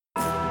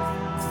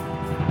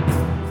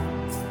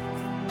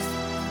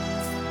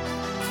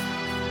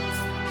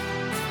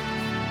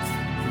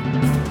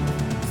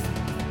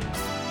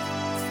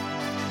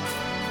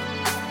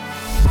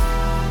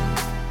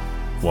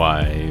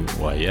Why,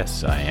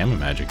 yes, I am a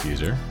magic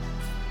user.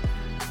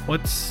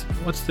 What's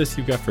this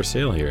you've got for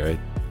sale here? I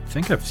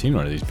think I've seen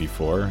one of these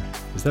before.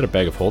 Is that a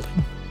bag of holding?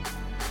 Do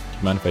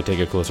you mind if I take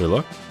a closer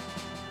look?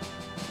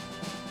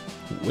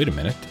 Wait a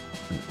minute.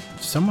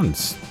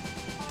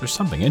 There's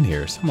something in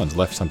here. Someone's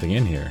left something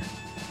in here.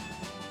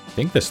 I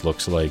think this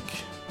looks like...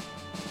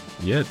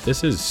 Yeah,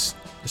 this is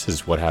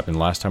what happened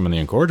last time on the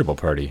Incorrigible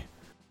party.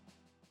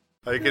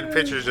 You can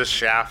picture just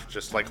Shaft,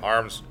 just like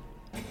arms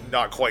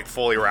not quite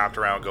fully wrapped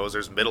around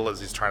Gozer's middle as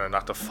he's trying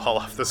not to fall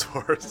off this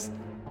horse.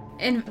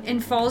 And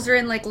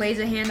Falzarin like lays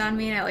a hand on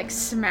me and I like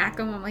smack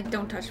him. I'm like,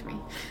 don't touch me.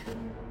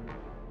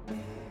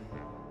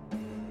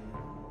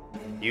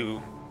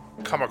 You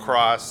come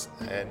across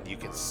and you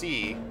can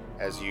see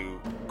as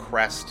you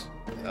crest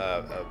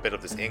a bit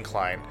of this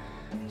incline,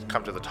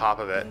 come to the top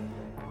of it,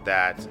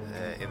 that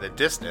in the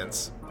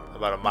distance,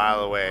 about a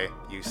mile away,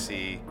 you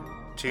see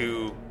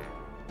two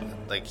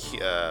like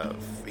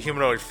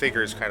humanoid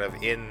figures kind of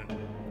in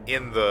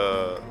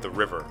the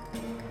river.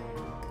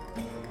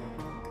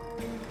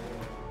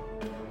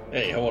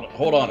 Hey,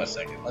 hold on a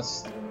second.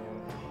 Let's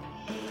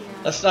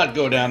not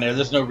go down there.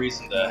 There's no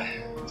reason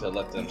to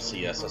let them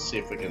see us. Let's see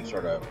if we can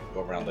sort of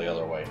go around the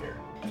other way here.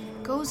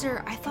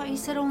 Gozer, I thought you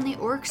said only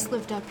orcs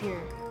lived up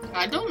here.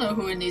 I don't know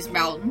who in these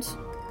mountains.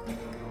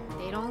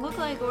 They don't look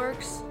like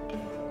orcs.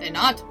 They're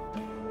not.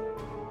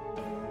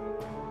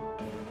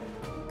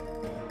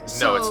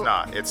 No, it's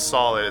not. It's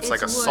solid. It's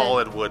like a wood.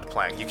 solid wood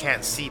plank. You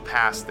can't see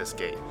past this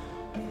gate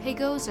Hey,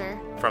 Gozer.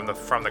 from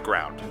the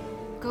ground.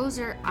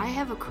 Gozer, I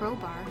have a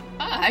crowbar.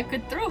 I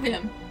could throw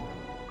him.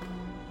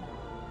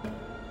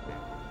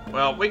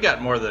 Well, we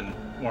got more than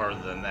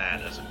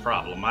that as a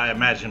problem. I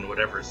imagine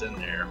whatever's in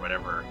there,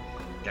 whatever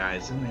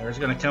guy's in there, is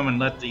going to come and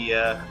let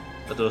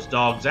those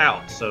dogs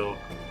out. So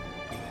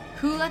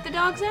Who let the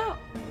dogs out?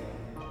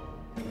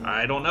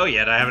 I don't know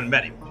yet. I haven't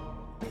met him.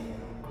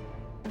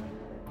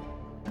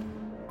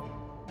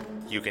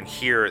 You can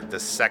hear the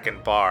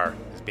second bar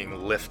is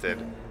being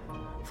lifted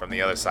from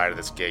the other side of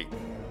this gate.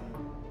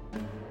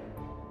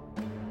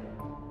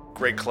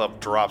 Great Club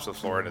drops to the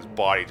floor and his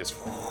body just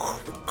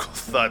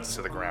thuds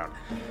to the ground.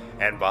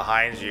 And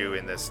behind you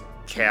in this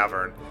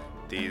cavern,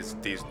 these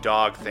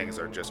dog things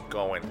are just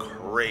going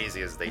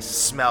crazy as they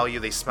smell you.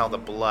 They smell the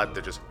blood.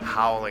 They're just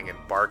howling and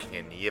barking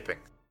and yipping.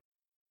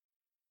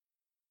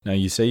 Now,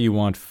 you say you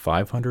want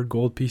 500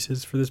 gold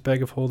pieces for this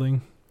bag of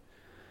holding?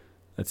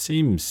 That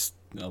seems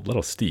a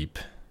little steep.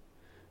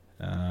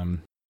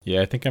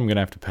 Yeah, I think I'm going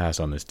to have to pass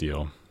on this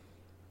deal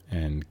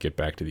and get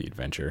back to the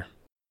adventure.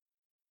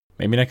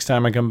 Maybe next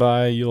time I come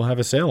by, you'll have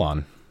a sale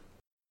on.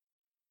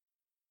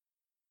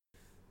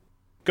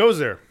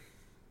 Gozer.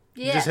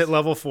 You Yes. just hit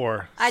level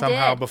 4 I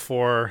somehow did.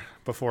 before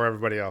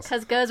everybody else.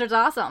 Because Gozer's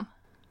awesome.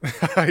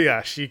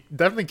 Yeah, she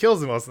definitely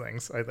kills the most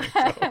things, I think.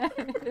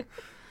 So.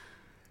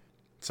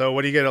 So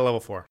what do you get at level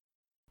 4?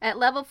 At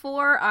level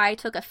 4, I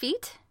took a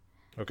feat.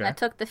 Okay. And I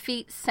took the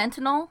feat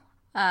Sentinel.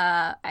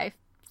 I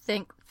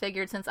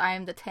figured since I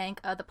am the tank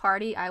of the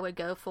party, I would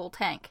go full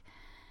tank.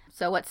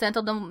 So what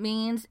Sentinel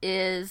means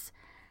is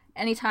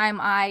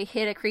anytime I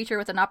hit a creature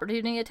with an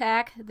opportunity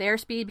attack, their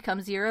speed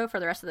becomes 0 for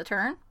the rest of the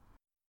turn.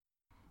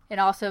 It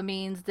also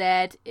means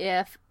that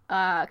if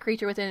a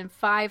creature within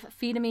 5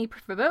 feet of me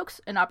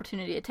provokes an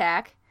opportunity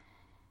attack,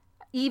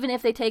 even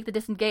if they take the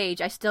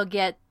disengage, I still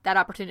get that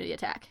opportunity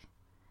attack.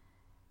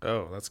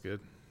 Oh, that's good.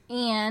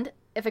 And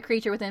if a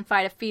creature within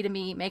 5 feet of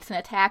me makes an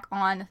attack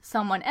on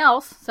someone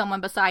else,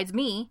 someone besides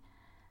me,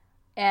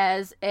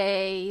 as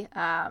a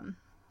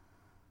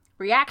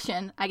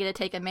reaction, I get to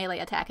take a melee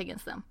attack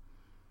against them.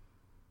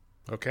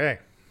 Okay.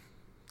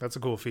 That's a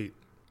cool feat.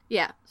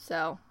 Yeah,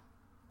 so...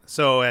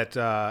 So at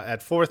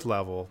 4th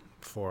level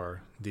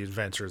for the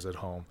adventures at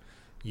home,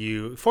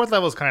 4th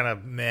level is kind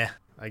of meh,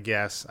 I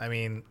guess. I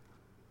mean,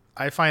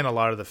 I find a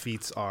lot of the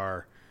feats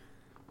are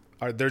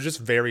they're just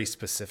very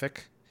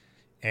specific,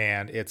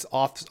 and it's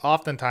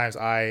oftentimes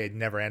I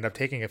never end up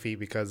taking a feat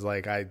because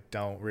like I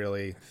don't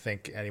really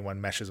think anyone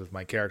meshes with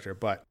my character.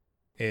 But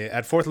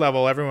at 4th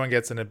level, everyone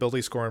gets an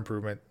ability score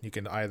improvement. You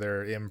can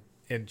either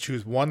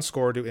choose one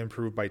score to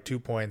improve by 2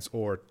 points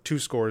or 2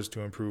 scores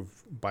to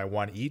improve by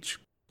 1 each.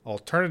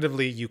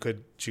 Alternatively, you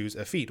could choose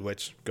a feat,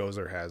 which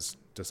Gozer has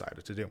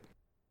decided to do.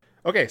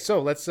 Okay,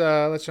 so let's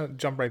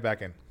jump right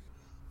back in.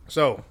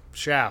 So,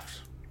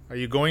 Shaft, are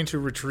you going to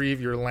retrieve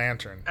your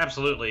lantern?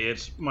 Absolutely.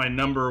 It's my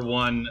number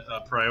one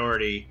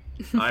priority.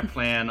 I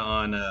plan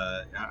on...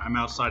 I'm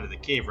outside of the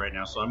cave right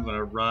now, so I'm going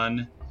to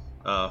run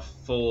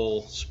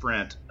full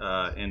sprint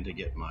in to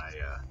get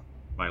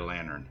my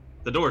lantern.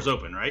 The door's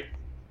open, right?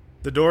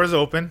 The door is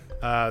open.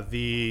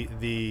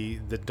 The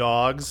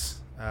dogs...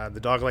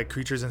 the dog-like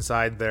creatures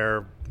inside,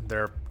 they're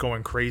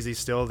going crazy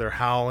still. They're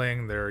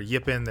howling, they're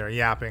yipping, they're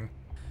yapping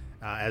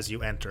as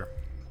you enter.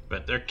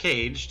 But they're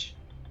caged.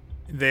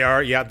 They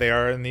are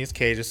in these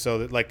cages. So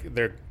that, like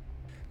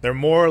they're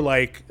more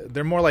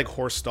like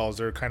horse stalls.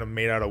 They're kind of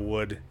made out of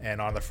wood,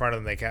 and on the front of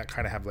them they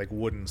kind of have like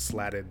wooden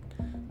slatted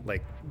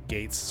like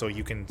gates, so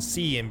you can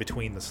see in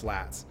between the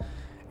slats.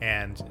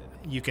 And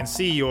you can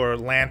see your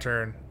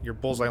lantern, your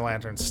bullseye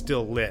lantern,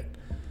 still lit,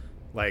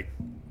 like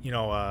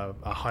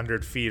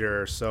 100 feet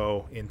or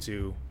so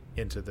into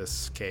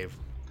this cave.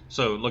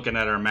 So looking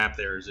at our map,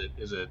 there is it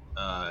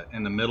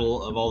in the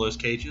middle of all those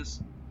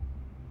cages?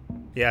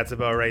 Yeah, it's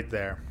about right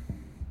there,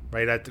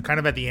 right at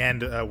the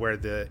end where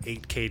the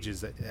 8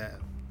 cages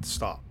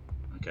stop.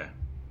 Okay.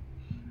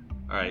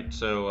 All right.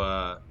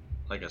 So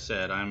like I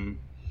said,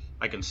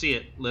 I can see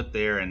it lit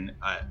there, and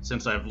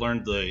since I've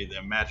learned the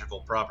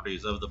magical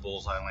properties of the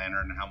bullseye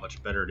lantern and how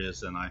much better it is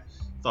than I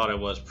thought it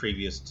was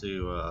previous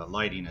to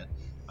lighting it,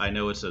 I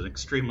know it's an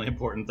extremely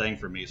important thing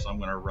for me. So I'm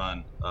going to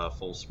run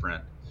full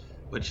sprint,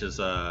 which is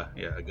a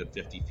good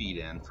 50 feet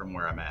in from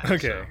where I'm at.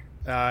 Okay.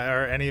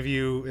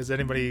 So. Is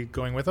anybody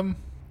going with him?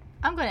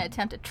 I'm going to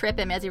attempt to trip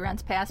him as he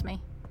runs past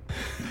me.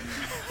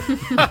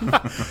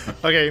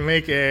 Okay,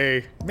 make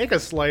a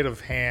sleight of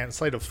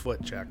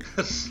foot check.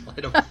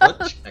 Sleight of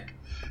foot check.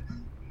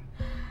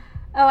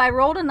 Oh, I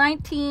rolled a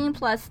 19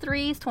 plus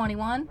 3 is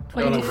 21.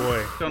 22. Oh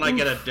boy. Don't I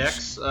get a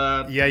dex?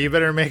 Yeah, you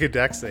better make a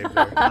dex save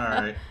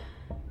there.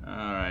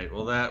 All right.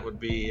 Well, that would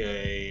be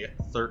a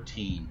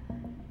 13.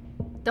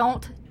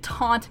 Don't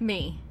taunt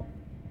me.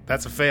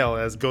 That's a fail,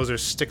 as Gozer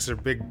sticks her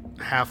big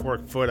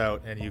half-worked foot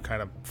out, and you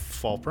kind of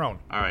fall prone.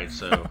 All right,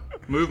 so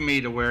move me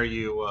to where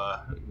you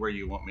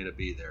want me to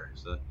be there.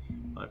 So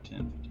 5,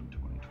 10, 15,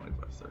 20,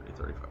 25, 30,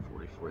 35,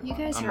 40, 45.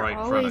 You guys I'm are right in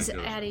front always of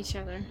Gozer. at each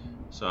other.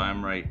 So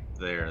I'm right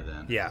there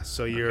then. Yeah,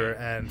 so you're...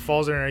 Okay. And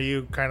Falzern, are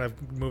you kind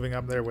of moving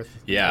up there with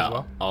Yeah, as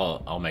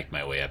well? I'll make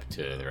my way up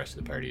to the rest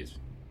of the parties.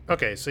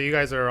 Okay, so you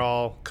guys are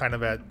all kind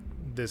of at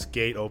this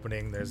gate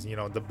opening. There's,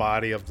 the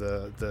body of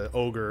the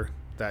ogre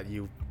that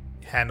you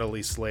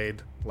handily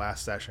slayed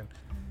last session.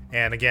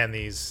 And again,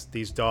 these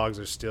dogs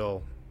are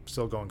still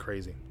going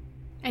crazy.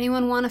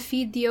 Anyone want to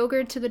feed the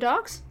ogre to the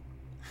dogs?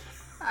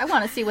 I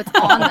want to see what's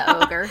on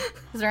the ogre.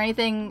 Is there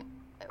anything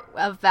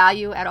of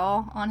value at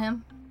all on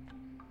him?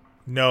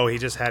 No, he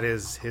just had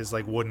his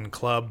like wooden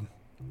club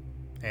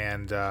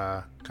and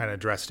kind of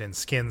dressed in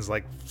skins,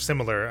 like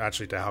similar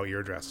actually to how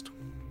you're dressed.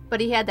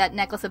 But he had that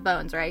necklace of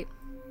bones, right?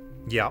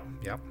 Yep.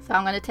 So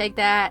I'm going to take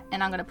that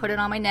and I'm going to put it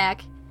on my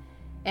neck.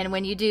 And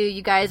when you do,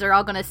 you guys are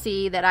all going to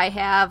see that I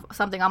have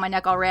something on my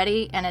neck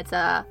already, and it's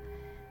a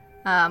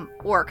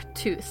orc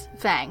tooth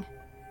fang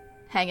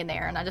hanging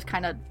there, and I just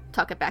kind of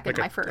tuck it back into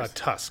my furs. A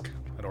tusk.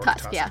 An orc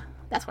tusk, yeah.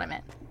 That's what I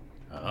meant.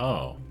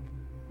 Oh.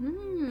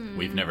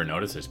 We've never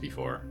noticed this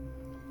before.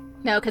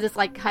 No, because it's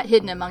like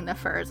hidden among the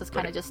furs. It's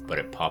kind of just But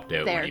it popped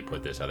out there. when you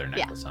put this other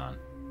necklace on.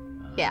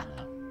 Yeah.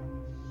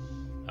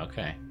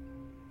 Okay.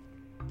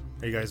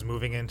 Are you guys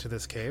moving into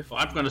this cave? Well,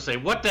 I'm going to say,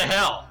 what the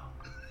hell?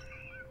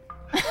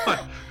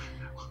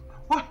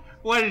 What?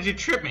 Why did you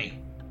trip me?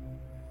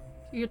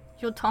 You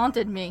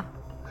taunted me.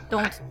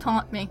 Don't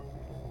taunt me.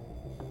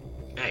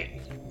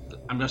 Hey,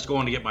 I'm just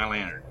going to get my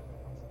lantern.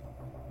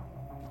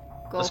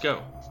 Go. Let's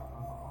go.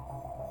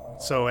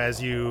 So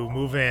as you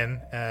move in,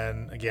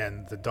 and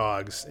again, the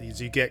dogs, as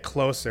you get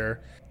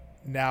closer,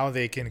 now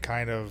they can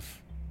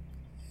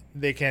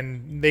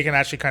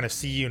actually kind of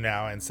see you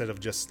now instead of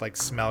just like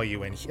smell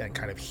you and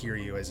kind of hear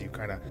you as you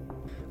kind of.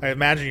 I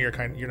imagine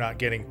you're not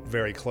getting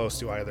very close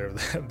to either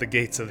of the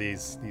gates of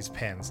these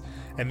pens,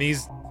 and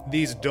these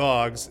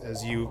dogs,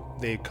 as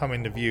they come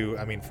into view.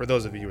 I mean, for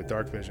those of you with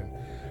dark vision,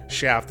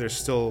 Shaft, they're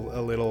still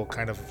a little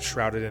kind of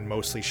shrouded in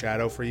mostly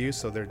shadow for you,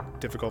 so they're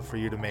difficult for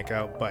you to make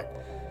out. But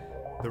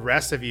the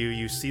rest of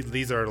you see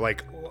these are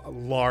like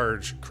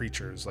large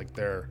creatures, like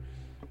they're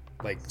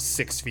like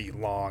 6 feet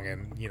long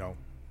and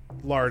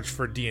large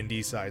for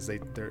D&D size.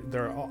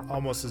 They're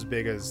almost as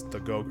big as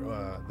the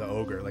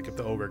ogre. Like if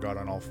the ogre got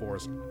on all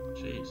fours.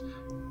 Jeez.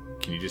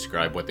 Can you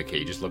describe what the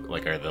cages look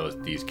like? Are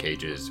these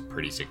cages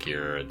pretty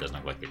secure? It doesn't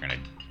look like they're going to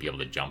be able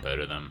to jump out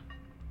of them.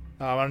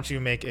 Why don't you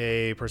make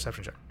a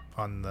perception check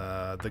on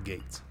the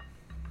gates?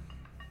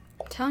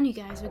 I'm telling you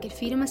guys, we could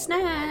feed him a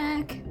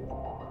snack.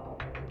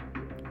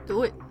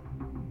 Do it.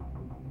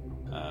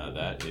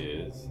 That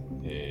is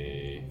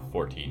a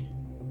 14.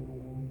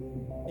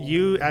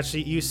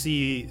 You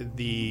see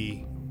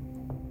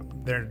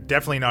they're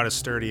definitely not as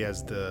sturdy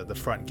as the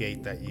front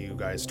gate that you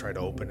guys tried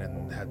to open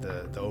and had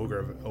the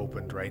ogre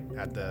opened right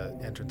at the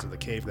entrance of the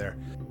cave there.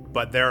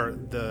 But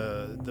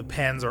the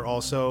pens are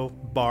also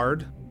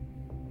barred,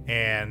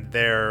 and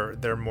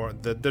they're more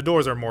the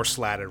doors are more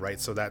slatted, right?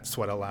 So that's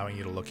what allowing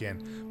you to look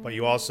in. But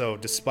you also,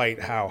 despite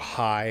how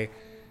high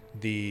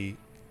the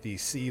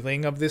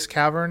ceiling of this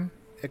cavern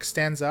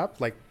extends up,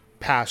 like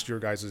past your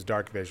guys'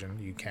 dark vision,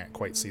 you can't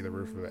quite see the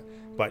roof of it.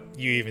 But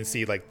you even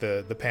see like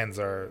the pens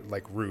are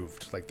like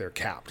roofed, like they're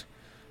capped.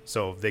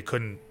 So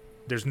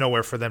there's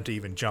nowhere for them to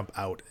even jump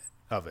out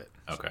of it.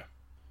 Okay.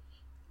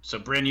 So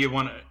Bryn, you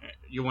want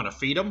to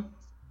feed them?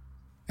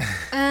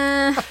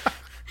 I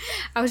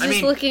was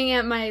just looking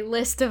at my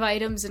list of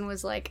items and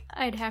was like,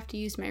 I'd have to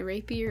use my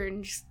rapier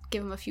and just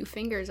give him a few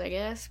fingers, I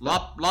guess.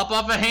 Lop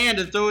off a hand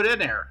and throw it in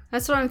there.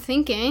 That's what I'm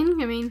thinking.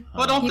 I mean,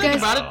 well, don't think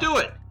about it. Do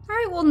it. All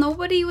right. Well,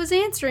 nobody was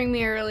answering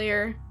me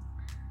earlier.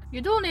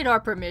 You don't need our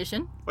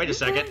permission. Wait a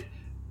second.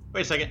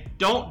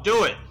 Don't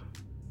do it.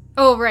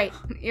 Oh, right.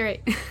 You're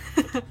right.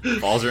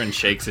 Balzarin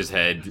shakes his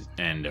head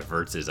and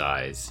averts his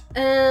eyes.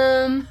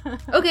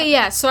 Okay,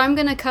 yeah, so I'm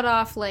gonna cut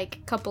off, like,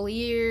 a couple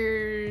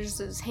ears,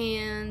 his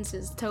hands,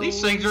 his toes.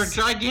 These things are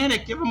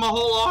gigantic. Give him a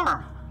whole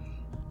arm.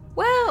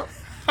 Well,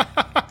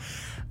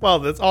 Well,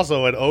 that's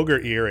also an ogre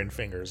ear and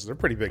fingers. They're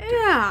pretty big, too.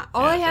 yeah,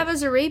 all I have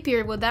is a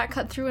rapier. Would that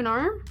cut through an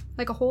arm?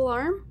 Like a whole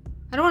arm?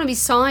 I don't want to be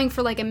sawing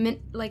for, like,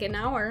 an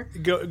hour.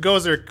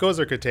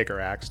 Gozer could take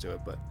her axe to it,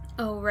 but...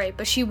 Oh, right,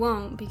 but she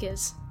won't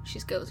because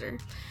she's Gozer.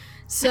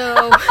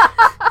 So...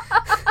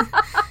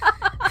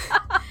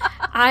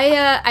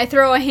 I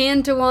throw a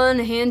hand to one,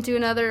 a hand to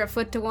another, a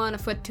foot to one, a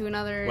foot to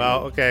another.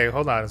 Well, okay,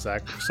 hold on a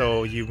sec.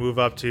 So you move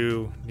up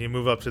to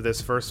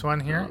this first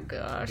one here? Oh,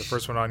 gosh. The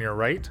first one on your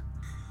right?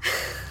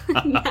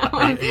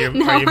 Are you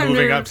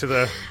moving up to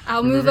the...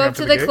 I'll move up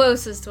to the gate?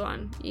 closest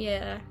one.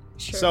 Yeah,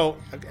 sure. So,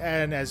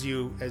 and as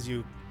you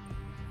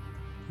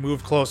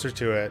move closer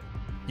to it,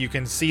 you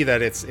can see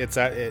that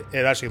it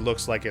actually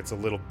looks like it's a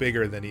little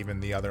bigger than even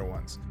the other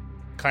ones.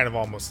 Kind of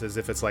almost as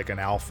if it's like an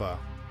alpha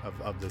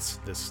of this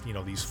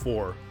these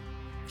 4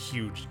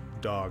 huge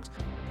dogs.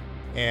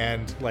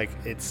 And like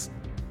its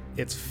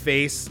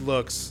face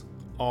looks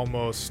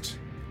almost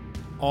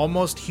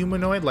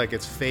humanoid, like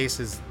its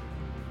face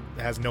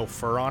has no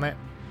fur on it.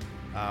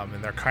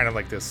 And they're kind of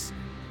like this,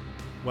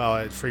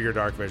 well, for your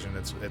dark vision,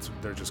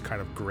 they're just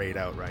kind of grayed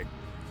out, right?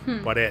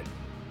 But it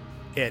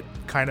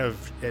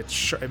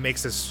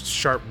makes this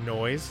sharp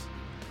noise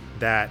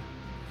that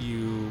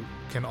you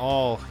can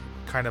all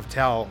kind of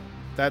tell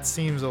that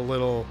seems a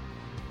little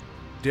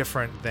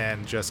different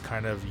than just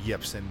kind of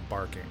yips and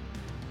barking.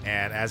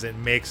 And as it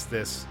makes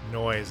this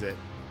noise,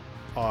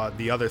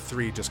 the other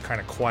 3 just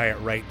kind of quiet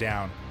right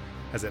down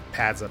as it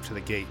pads up to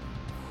the gate,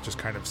 just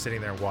kind of sitting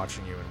there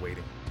watching you and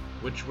waiting.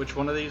 Which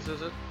one of these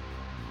is it?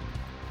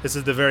 This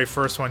is the very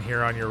first one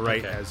here on your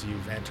right Okay. as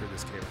you've entered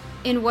this cave.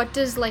 And what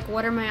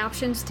are my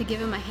options to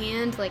give him a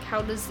hand? Like,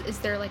 is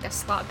there like a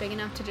slot big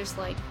enough to just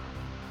like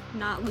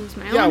not lose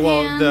my own hand? Yeah,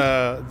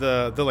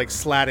 well, the like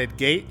slatted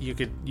gate, you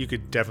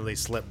could definitely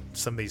slip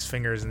some of these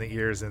fingers and the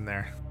ears in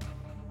there.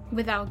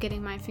 Without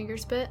getting my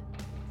fingers bit?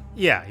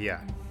 Yeah.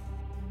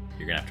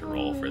 You're gonna have to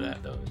roll for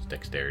that, though. It's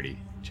dexterity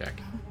check.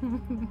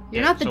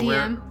 You're not the so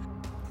DM.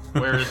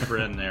 Where is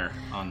Bryn there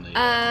on the...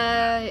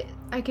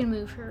 I can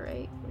move her,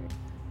 right?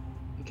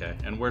 Okay,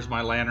 and where's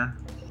my lantern?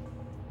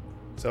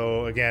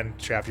 So again,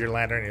 Shaft, your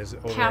lantern is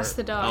over. Past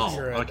the dogs. Oh.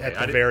 You're okay, at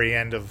I the did- very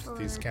end of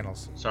these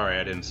kennels. Sorry,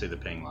 I didn't see the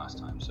ping last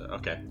time, so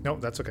okay. No,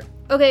 that's okay.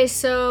 Okay,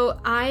 so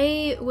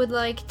I would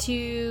like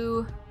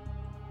to...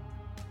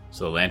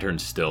 So the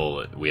lantern's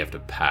still... We have to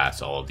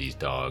pass all of these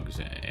dogs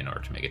in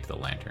order to make it to the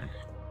lantern.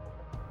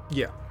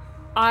 Yeah.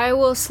 I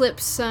will slip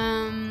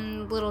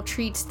some little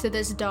treats to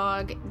this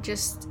dog,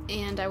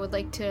 and I would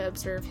like to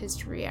observe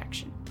his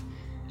reaction.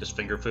 Just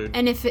finger food?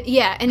 And if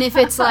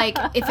it's like,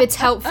 if it's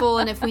helpful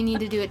and if we need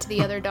to do it to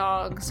the other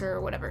dogs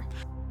or whatever.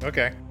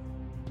 Okay.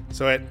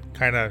 So it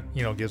kind of,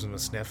 gives them a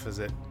sniff as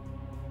it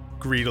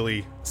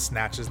greedily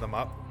snatches them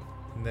up.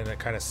 And then it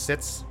kind of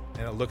sits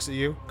and it looks at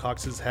you,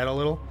 cocks its head a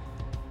little,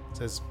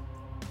 says,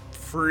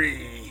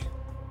 "Free,"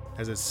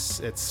 as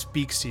it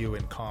speaks to you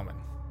in common.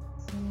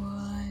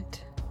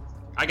 What?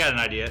 I got an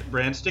idea.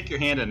 Bryn, stick your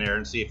hand in there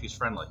and see if he's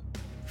friendly.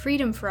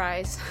 Freedom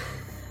fries.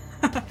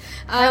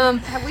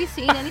 Have we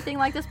seen anything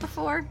like this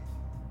before?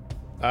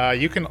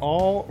 You can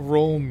all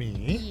roll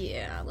me.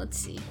 Yeah, let's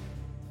see.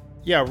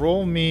 Yeah,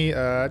 roll me.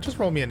 Just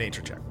roll me a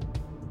nature check.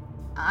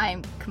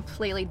 I'm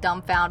completely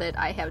dumbfounded.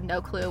 I have no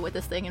clue what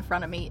this thing in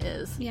front of me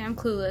is. Yeah, I'm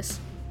clueless.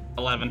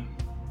 11.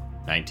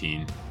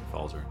 19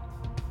 Falzer.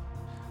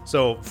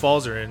 So,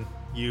 Falzarin,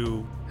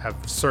 you have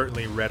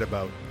certainly read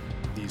about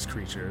these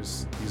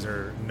creatures. These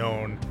are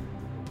known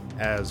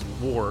as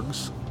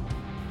wargs.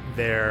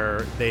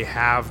 They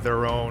have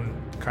their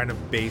own kind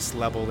of base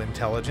level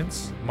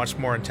intelligence, much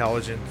more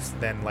intelligence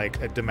than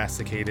like a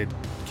domesticated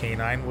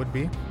canine would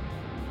be.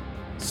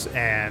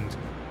 And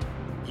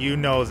you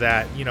know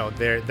that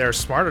they're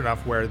smart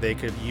enough where they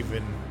could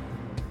even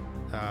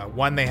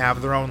they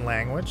have their own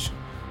language,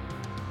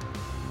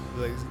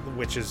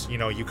 which is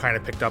you kind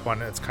of picked up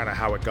on it. It's kind of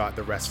how it got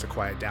the rest to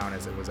quiet down,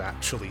 as it was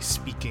actually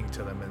speaking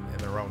to them in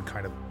their own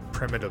kind of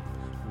primitive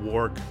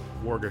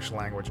wargish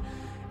language.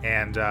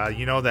 And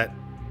you know that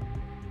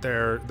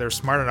they're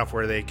smart enough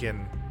where they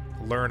can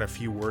learn a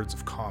few words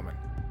of common,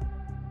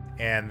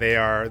 and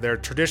they're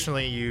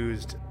traditionally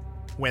used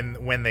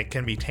when they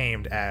can be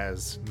tamed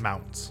as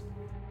mounts.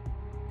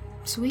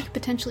 So we could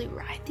potentially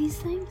ride these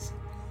things?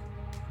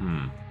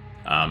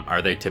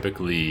 Are they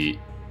typically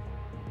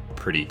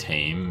pretty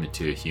tame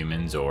to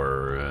humans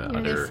or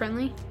Are they other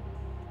friendly?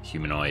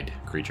 humanoid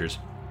creatures?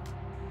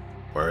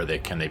 Or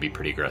can they be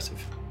pretty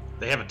aggressive?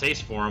 They have a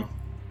taste for them.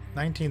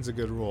 19's a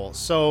good roll.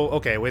 So,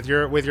 okay, with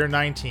your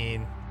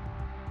 19,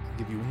 I'll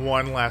give you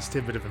one last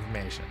tidbit of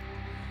information.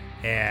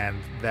 And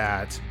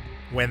that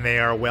when they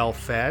are well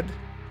fed,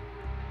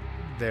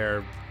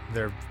 they're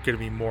going to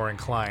be more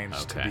inclined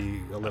to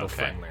be a little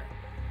friendlier.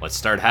 Let's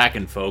start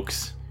hacking,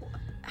 folks.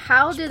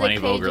 How There's do the plenty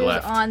of ogre cages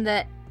left. on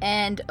the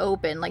end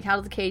open? Like, how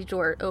does the cage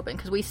door open?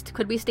 Because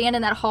could we stand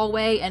in that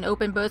hallway and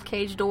open both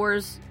cage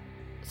doors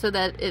so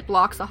that it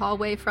blocks the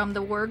hallway from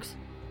the wargs?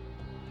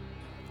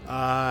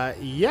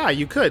 Yeah,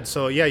 you could.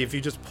 So yeah, if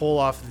you just pull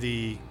off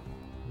the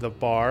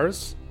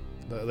bars,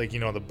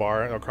 the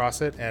bar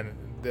across it, and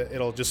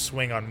it'll just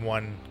swing on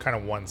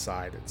one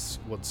side. It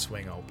would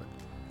swing open.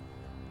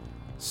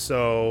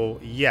 So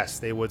yes,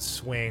 they would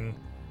swing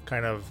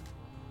kind of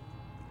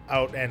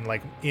out and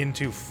like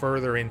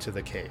further into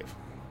the cave.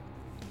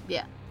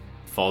 Yeah.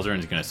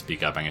 Falzarin's gonna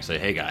speak up. I'm gonna say,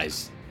 "Hey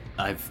guys,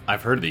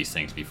 I've heard of these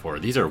things before.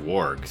 These are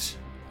wargs.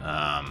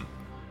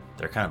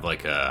 They're kind of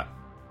like a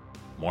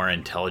more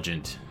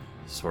intelligent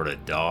sort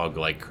of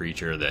dog-like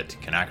creature that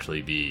can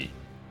actually be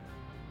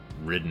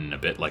ridden a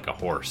bit like a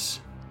horse.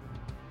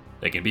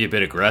 They can be a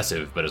bit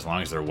aggressive, but as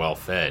long as they're well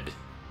fed,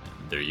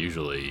 they're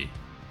usually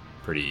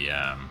pretty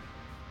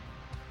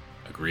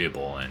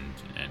agreeable and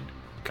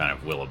kind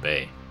of will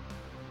obey."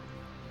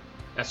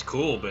 That's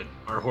cool, but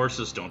our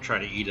horses don't try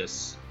to eat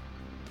us.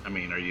 I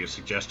mean, are you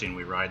suggesting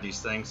we ride these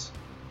things?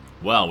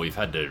 Well, we've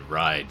had to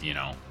ride,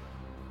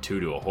 two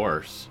to a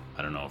horse.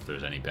 I don't know if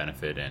there's any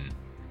benefit in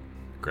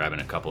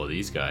grabbing a couple of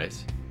these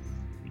guys.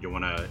 You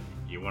wanna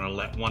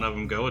let one of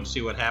them go and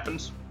see what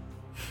happens?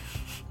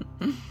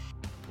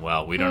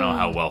 Well, we don't know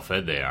how well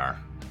fed they are.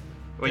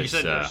 Well, you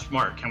said they're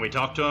smart. Can we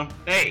talk to them?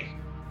 Hey,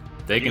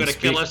 They you can gonna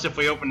speak, kill us if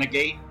we open the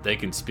gate? They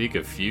can speak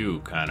a few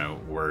kind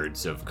of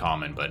words of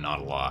common, but not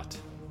a lot.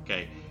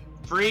 Okay.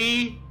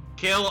 Free,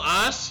 kill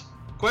us?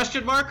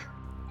 Question mark?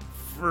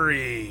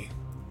 Free.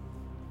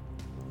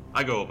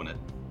 I go open it.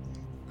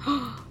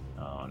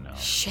 Oh no.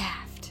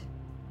 Shaft.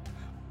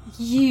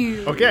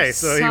 You. Okay,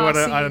 so you want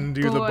to saucy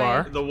undo the boy.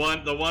 bar? The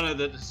one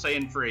that's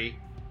saying free,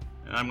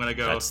 and I'm gonna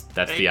go.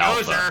 That's hey, the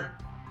alpha. Gozer,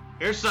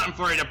 here's something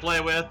for you to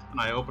play with, and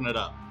I open it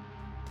up.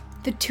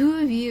 The two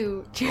of you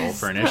Roll just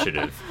for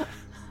initiative.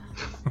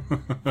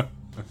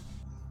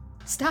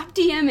 stop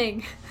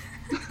DMing.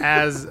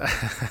 As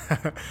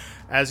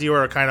you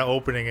are kind of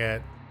opening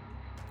it,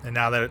 and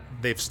now that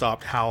they've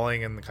stopped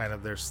howling and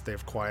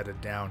they've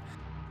quieted down,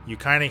 you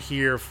kind of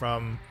hear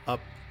from up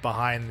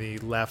behind the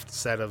left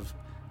set of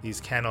these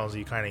kennels,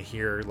 you kind of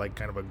hear like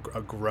kind of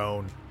a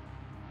groan.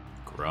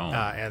 Groan.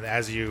 And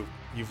as you've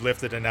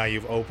lifted and now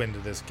you've opened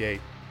this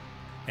gate,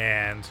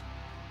 and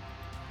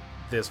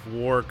this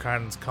warg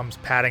kind of comes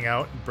padding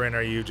out. Bryn,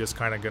 are you just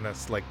kind of gonna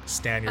like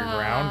stand your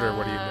ground, or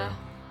what are you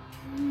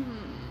doing?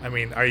 I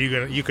mean, are you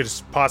gonna? You could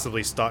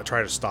possibly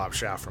try to stop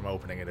Shaft from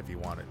opening it if you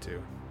wanted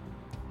to.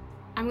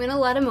 I'm gonna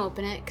let him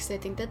open it because I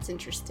think that's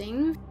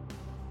interesting,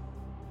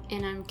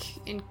 and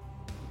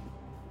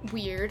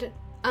weird.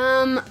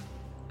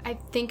 I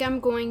think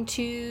I'm going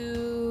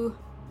to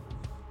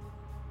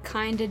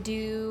kind of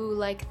do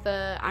like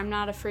the "I'm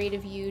not afraid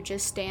of you,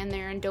 just stand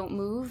there and don't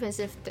move," as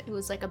if it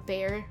was like a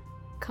bear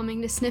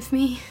coming to sniff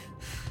me.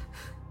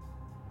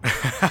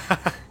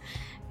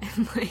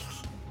 And like,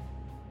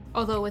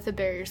 although with a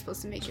bear you're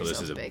supposed to make So yourself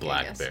this is a big, I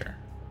black guess. bear,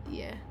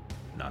 Yeah.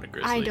 not a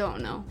grizzly. I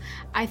don't know.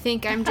 I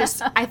think I'm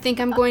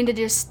going to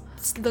just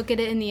look at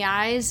it in the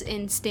eyes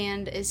and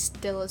stand as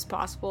still as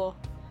possible.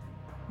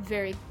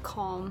 Very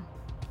calm.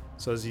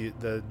 So as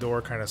the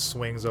door kind of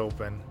swings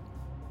open,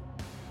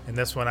 and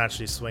this one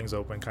actually swings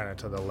open kind of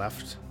to the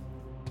left,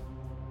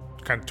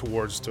 kind of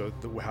towards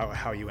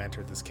how you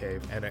entered this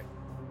cave, and it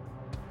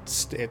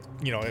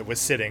was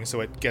sitting, so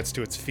it gets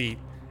to its feet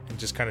and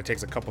just kind of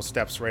takes a couple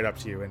steps right up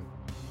to you and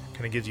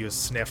kind of gives you a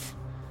sniff,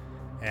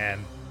 and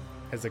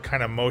as it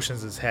kind of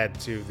motions its head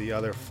to the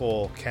other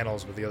full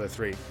kennels with the other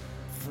three,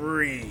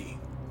 free,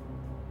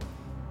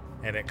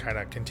 and it kind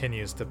of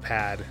continues to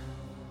pad,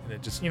 and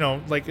it just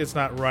like it's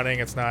not running,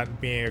 it's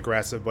not being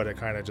aggressive, but it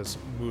kind of just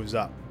moves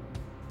up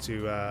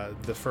to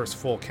the first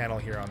full kennel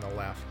here on the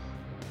left.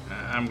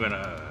 I'm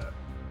gonna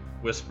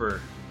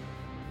whisper.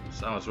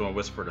 Someone's gonna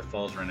whisper to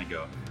Falzarin and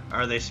go,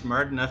 "Are they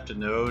smart enough to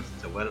know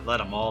to let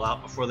them all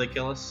out before they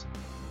kill us?"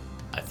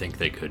 I think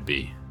they could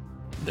be.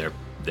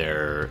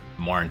 They're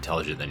more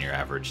intelligent than your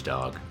average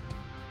dog.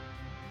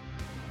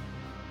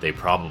 They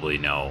probably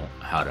know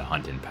how to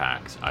hunt in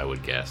packs, I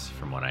would guess,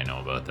 from what I know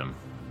about them.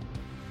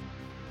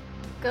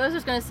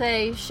 Gozer's gonna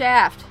say,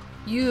 Shaft,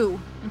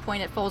 you, and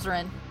point at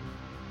Falzarin.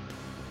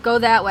 Go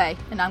that way,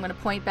 and I'm gonna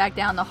point back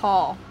down the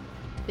hall,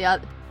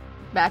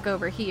 back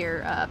over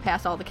here,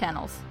 past all the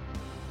kennels.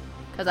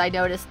 Because I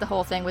noticed the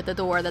whole thing with the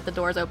door, that the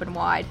doors open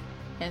wide,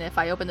 and if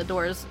I open the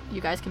doors,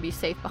 you guys can be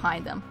safe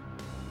behind them.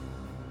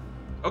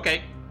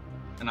 Okay,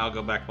 and I'll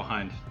go back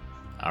behind.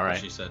 All right.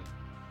 What she said.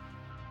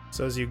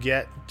 So as you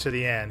get to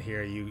the end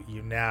here,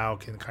 you now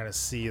can kind of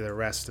see the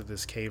rest of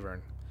this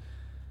cavern.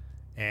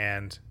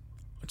 And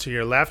to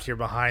your left, you're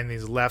behind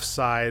these left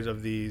side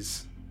of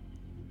these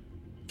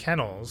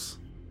kennels.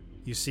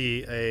 You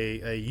see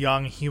a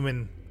young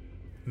human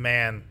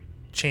man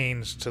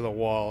chained to the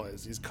wall.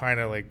 As he's kind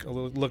of like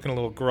looking a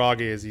little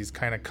groggy as he's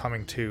kind of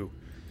coming to.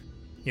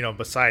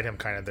 Beside him,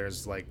 kind of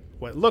there's like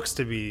what looks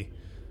to be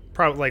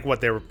probably like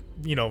what they were,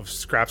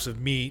 scraps of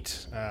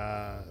meat,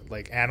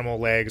 like animal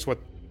legs. What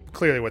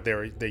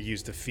they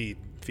used to feed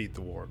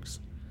the wargs.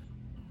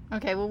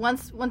 Okay, well,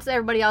 once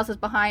everybody else is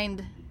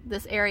behind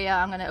this area,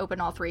 I'm going to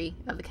open all 3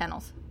 of the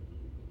kennels.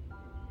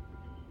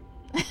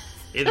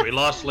 Either we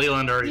lost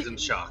Leland or he's in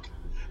shock.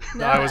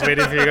 No, I was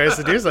waiting for you guys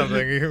to do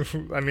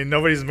something. I mean,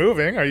 nobody's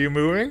moving. Are you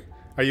moving?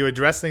 Are you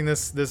addressing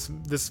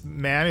this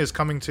man who's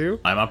coming to?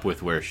 I'm up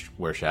with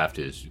where Shaft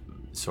is,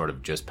 sort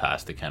of just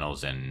past the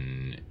kennels,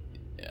 and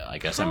I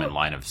guess I'm in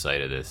line of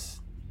sight of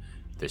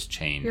this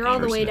chain. You're all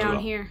the way person as down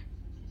well. here.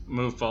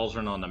 Move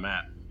Falzern on the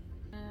mat.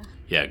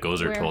 Yeah,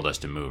 Gozer Where? told us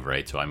to move,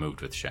 right? So I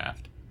moved with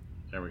Shaft.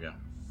 There we go.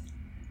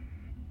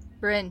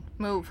 Bryn,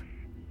 move.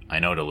 I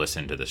know to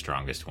listen to the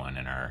strongest one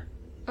in our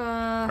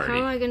How party.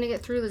 am I gonna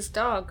get through this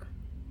dog?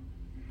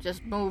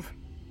 Just move.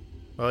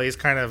 Well, he's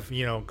kind of,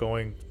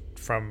 going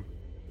from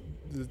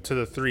to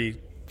the 3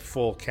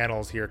 full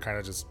kennels here, kind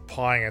of just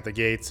pawing at the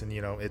gates, and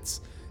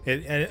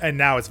and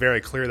now it's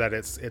very clear that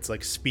it's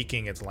like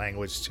speaking its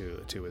language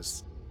to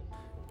his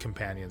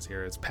companions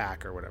here, his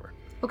pack or whatever.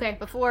 Okay.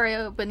 Before I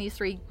open these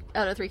 3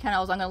 other 3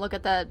 kennels, I'm going to look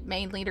at the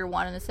main leader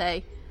one and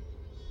say,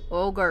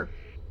 Ogre,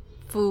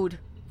 food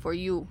for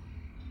you.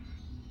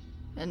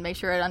 And make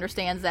sure it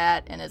understands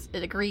that and it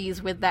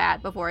agrees with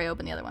that before I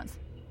open the other ones.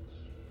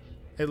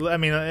 It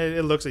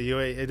looks at you.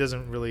 It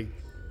doesn't really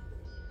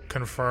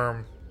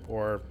confirm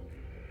or,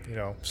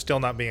 still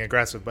not being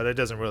aggressive, but it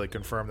doesn't really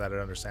confirm that it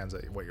understands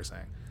what you're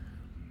saying.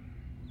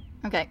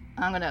 Okay,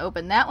 I'm going to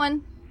open that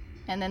one,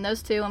 and then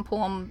those 2 and pull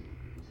them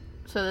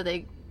so that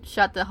they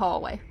shut the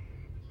hallway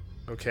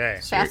Okay.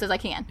 as fast as I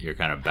can. You're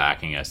kind of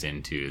backing us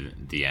into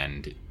the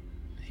end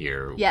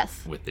here.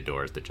 Yes. With the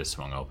doors that just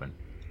swung open.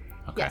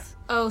 Okay. Yes.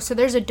 Oh, so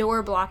there's a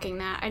door blocking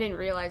that. I didn't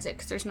realize it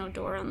because there's no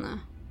door on the...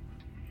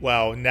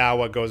 Well, now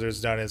what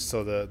Gozer's done is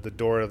the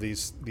door of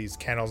these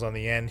kennels on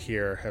the end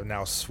here have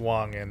now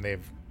swung, and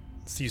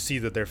you see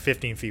that they're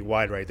 15 feet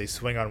wide, right? They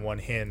swing on one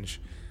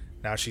hinge.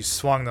 Now she's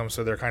swung them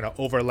so they're kind of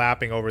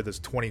overlapping over this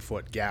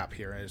 20-foot gap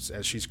here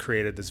as she's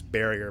created this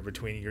barrier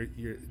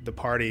between the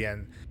party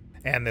and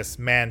this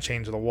man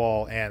chained to the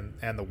wall and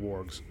the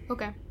wargs.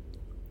 Okay.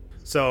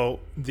 So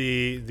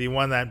the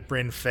one that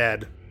Bryn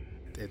fed,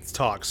 it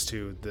talks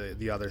to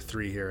the other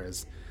 3 here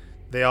as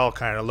they all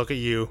kind of look at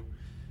you,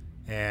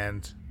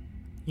 and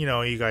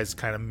you guys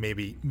kind of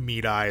maybe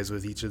meet eyes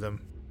with each of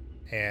them,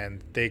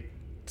 and they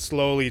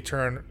slowly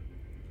turn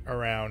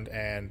around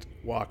and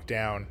walk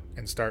down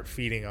and start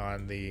feeding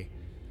on the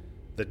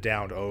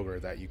downed ogre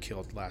that you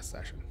killed last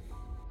session.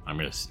 I'm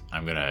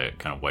gonna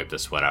kind of wipe the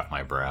sweat off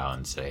my brow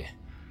and say,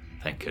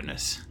 thank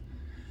goodness.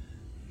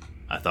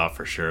 I thought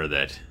for sure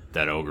that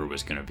ogre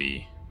was gonna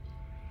be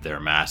their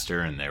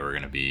master and they were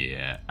gonna be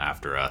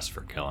after us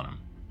for killing him.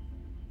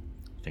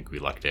 I think we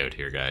lucked out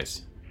here,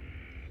 guys.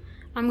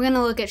 I'm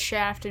gonna look at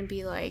Shaft and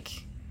be like,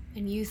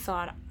 and you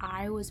thought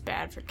I was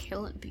bad for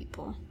killing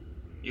people.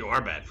 You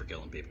are bad for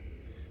killing people.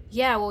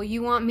 Yeah, well,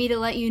 you want me to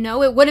let you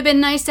know? It would have been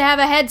nice to have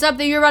a heads up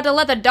that you're about to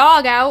let the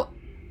dog out.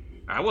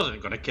 I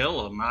wasn't going to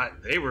kill them.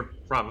 They were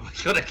probably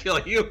going to kill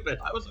you, but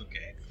I was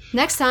okay.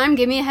 Next time,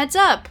 give me a heads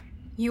up.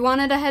 You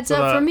wanted a heads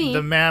up for me.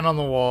 The man on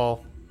the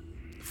wall,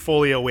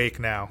 fully awake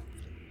now.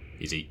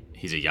 He's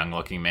a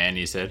young-looking man,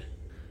 you said?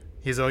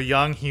 He's a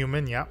young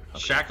human, yeah.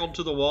 Shackled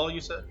to the wall,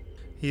 you said?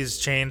 He's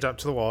chained up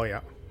to the wall,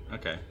 yeah.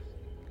 Okay.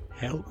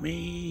 Help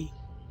me.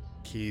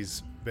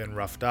 He's been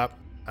roughed up.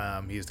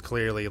 He's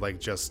clearly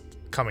just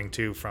coming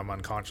to from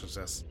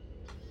unconsciousness.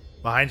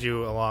 Behind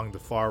you along the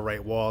far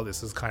right wall,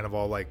 this is kind of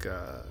all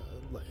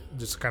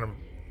just kind of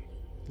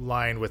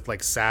lined with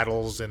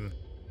saddles and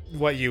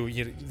what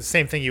the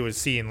same thing you would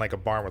see in a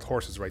barn with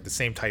horses, right? The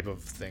same type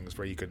of things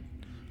where you could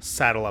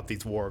saddle up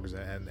these wargs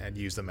and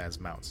use them as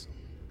mounts.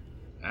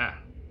 Ah,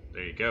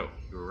 there you go.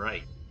 You're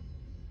right.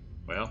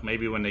 Well,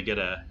 maybe when they get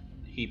a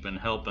heaping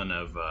helping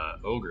of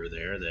ogre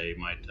there, they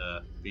might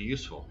be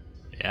useful.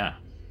 Yeah.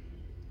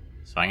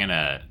 So I'm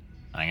gonna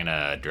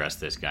address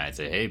this guy and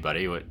say, "Hey,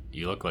 buddy,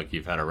 you look like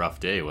you've had a rough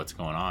day. What's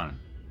going on?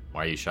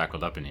 Why are you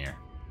shackled up in here?"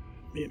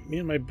 Me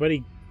and my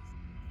buddy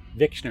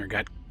Vixner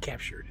got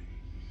captured.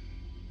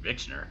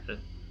 Vixner?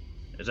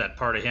 Is that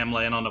part of him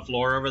laying on the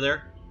floor over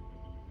there?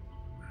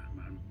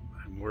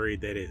 I'm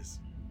worried that is.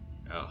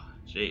 Oh,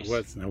 jeez.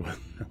 I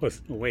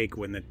wasn't awake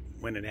when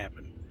it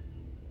happened.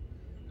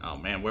 Oh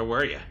man, where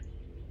were you?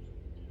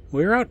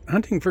 We were out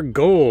hunting for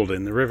gold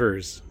in the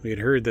rivers. We had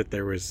heard that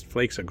there was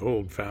flakes of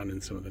gold found in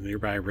some of the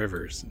nearby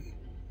rivers. And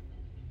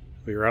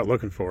we were out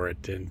looking for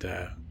it, and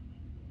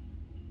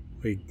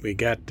we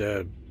got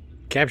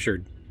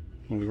captured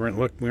when we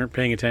weren't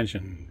paying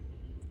attention.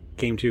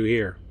 Came to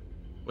here.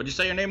 What'd you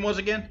say your name was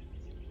again?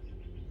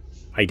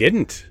 I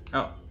didn't.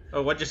 Oh,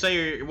 what'd you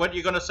say? What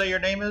you gonna say your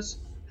name is?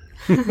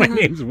 My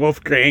name's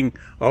Wolfgang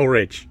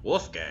Ulrich.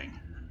 Wolfgang.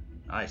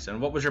 Nice. And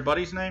what was your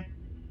buddy's name?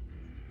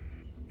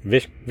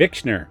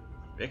 Vixner.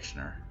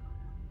 Vixner.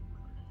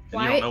 And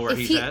Why? you don't know where if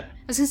he's at? I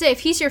was gonna say,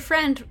 if he's your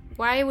friend,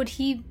 why would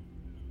he?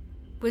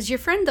 Was your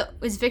friend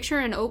is Victor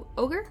an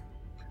ogre?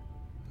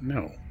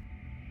 No.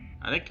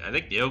 I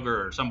think the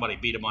ogre or somebody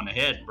beat him on the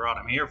head and brought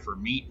him here for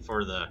meat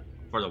for the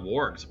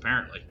wargs,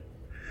 apparently.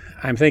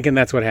 I'm thinking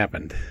that's what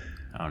happened.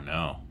 Oh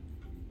no.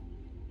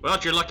 Well,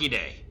 it's your lucky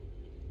day.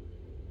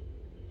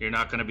 you're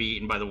not going to be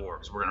eaten by the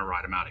wargs. We're going to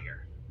ride them out of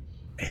here.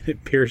 It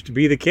appears to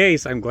be the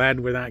case. I'm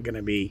glad we're not going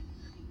to be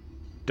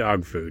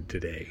dog food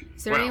today.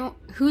 Is there Well-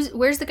 anyone?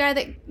 Where's the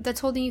guy that's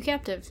holding you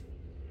captive?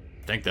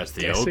 I think that's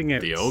the Guessing the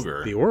it's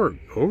ogre The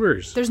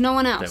ogres. There's no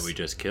one else. that we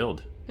just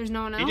killed. There's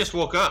no one else. He just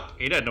woke up.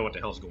 He doesn't know what the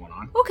hell's going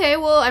on. Okay,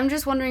 well, I'm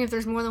just wondering if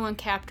there's more than one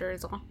captor.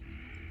 Is all.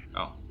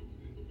 Oh.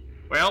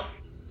 Well,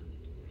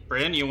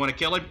 Bryn, you want to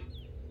kill him?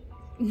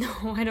 No,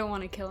 I don't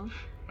want to kill him.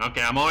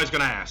 Okay, I'm always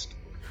going to ask.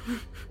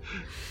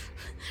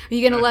 Are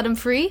you gonna let him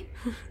free?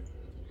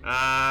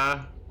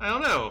 I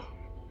don't know.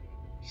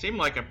 Seemed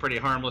like a pretty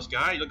harmless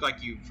guy. You look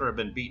like you've sort of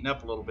been beaten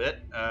up a little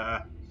bit.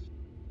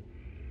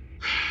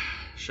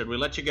 Should we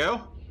let you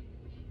go?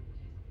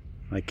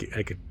 I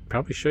could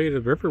probably show you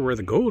the river where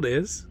the gold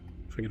is.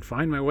 If I can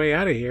find my way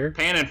out of here.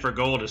 Panning for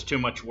gold is too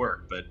much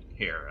work, but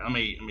here, let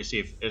me see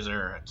if is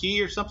there a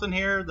key or something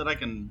here that I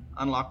can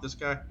unlock this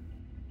guy?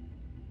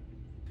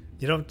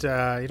 You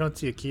don't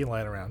see a key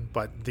lying around,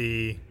 but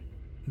the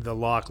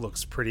lock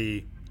looks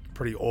pretty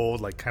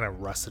old, like kind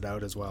of rusted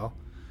out as well.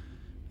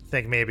 I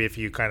think maybe if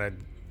you kind of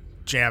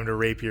jammed a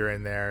rapier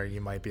in there,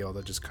 you might be able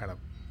to just kind of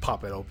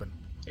pop it open.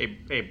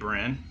 Hey,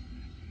 Bryn.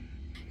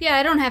 Yeah,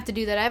 I don't have to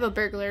do that. I have a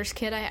burglar's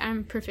kit.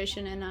 I'm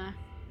proficient in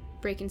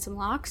breaking some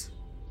locks.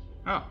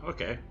 Oh,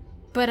 okay.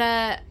 But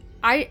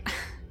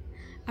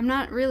I'm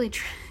not really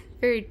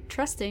very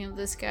trusting of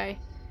this guy.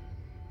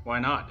 Why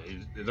not?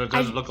 It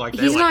doesn't look like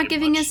they he's like not him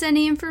giving much. us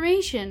any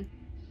information.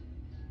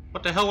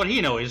 What the hell would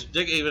he know?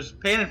 He was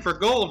panning for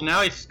gold.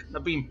 Now he's gonna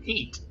be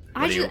meat.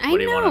 What do you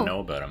want to know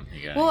about him?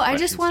 You got Well, any I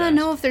just questions want to ask?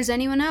 know if there's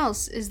anyone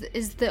else. Is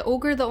the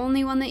ogre the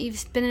only one that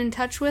you've been in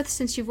touch with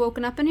since you've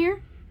woken up in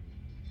here?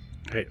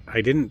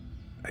 I didn't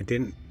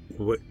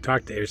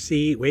talk to or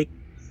see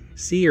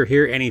or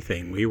hear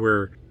anything. We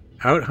were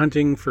out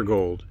hunting for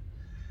gold.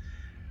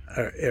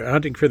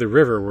 Hunting for the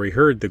river where we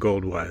heard the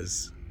gold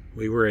was.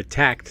 We were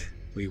attacked.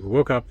 We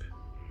woke up,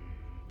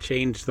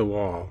 changed the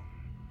wall.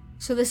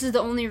 So this is the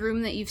only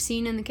room that you've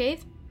seen in the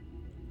cave?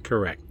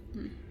 Correct.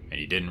 And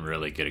you didn't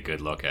really get a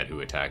good look at who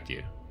attacked you.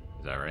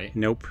 Is that right?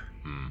 Nope.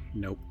 Hmm.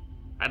 Nope.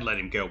 I'd let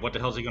him go. What the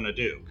hell's he gonna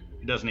do?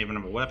 He doesn't even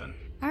have a weapon.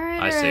 All right,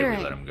 I all say right, we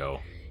all let right. him go.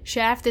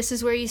 Shaft, this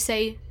is where you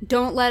say,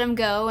 don't let him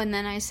go, and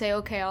then I say,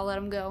 okay, I'll let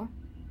him go.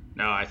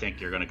 No, I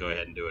think you're gonna go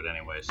ahead and do it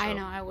anyway. So, I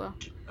know, I will.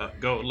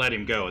 Go, let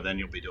him go. Then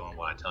you'll be doing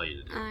what I tell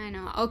you to do. I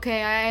know.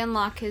 Okay, I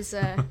unlock his,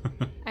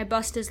 I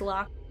bust his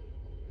lock.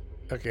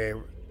 Okay,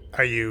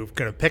 are you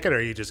gonna pick it, or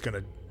are you just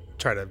gonna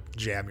try to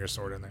jam your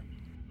sword in there?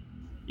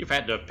 You've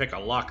had to pick a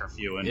lock or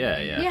few. And Yeah.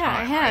 Yeah,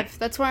 I have.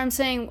 That's why I'm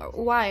saying,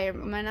 why?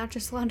 Am I not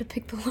just allowed to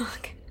pick the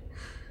lock?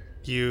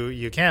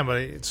 You can,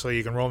 but so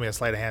you can roll me a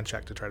sleight of hand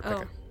check to try to pick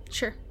Oh,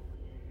 sure.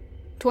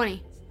 20.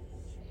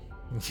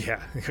 it.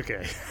 Yeah.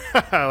 Okay.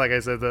 Like I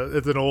said,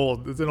 it's an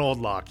old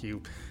lock.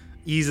 You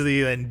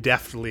easily and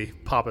deftly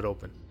pop it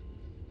open.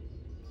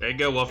 There you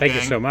go, Wolfgang.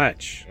 Thank you so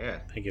much. Yeah.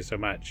 Thank you so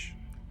much.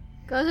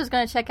 Goes is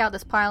going to check out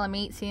this pile of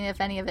meat, seeing if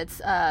any of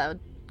it's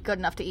good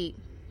enough to eat.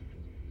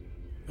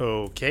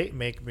 Okay,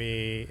 make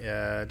me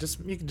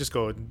you can just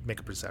go and make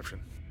a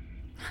perception.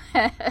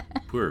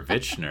 Poor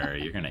Vichner,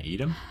 you're gonna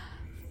eat him?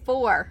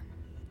 4.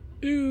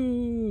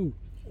 Ooh.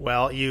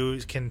 Well, you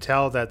can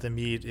tell that the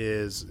meat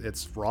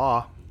it's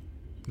raw.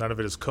 None of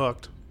it is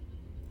cooked.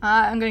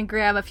 I'm going to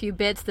grab a few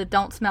bits that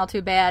don't smell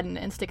too bad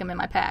and stick them in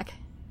my pack.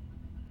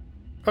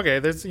 Okay,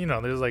 there's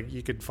like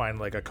you could find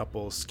like a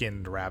couple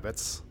skinned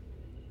rabbits,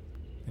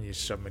 and you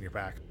shove them in your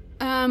pack.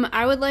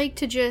 I would like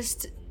to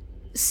just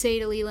say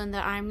to Leland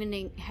that I'm going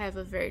to have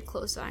a very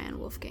close eye on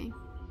Wolfgang.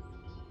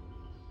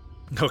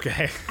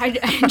 Okay. I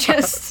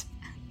just...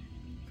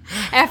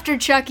 After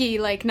Chucky,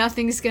 like,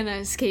 nothing's going to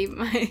escape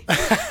my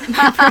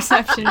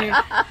perception here.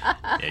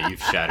 Yeah,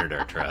 you've shattered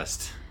our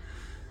trust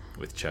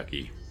with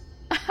Chucky.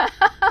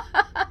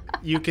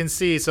 You can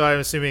see. So I'm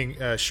assuming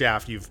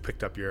Shaft, you've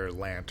picked up your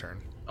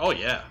lantern. Oh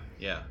yeah,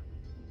 yeah.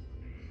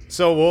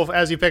 So Wolf,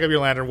 as you pick up your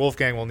lantern,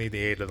 Wolfgang will need the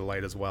aid of the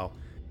light as well.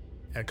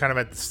 And kind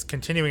of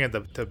continuing at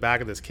the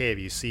back of this cave,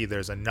 you see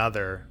there's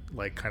another,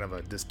 like, kind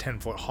of this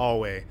 10-foot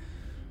hallway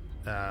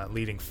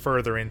leading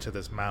further into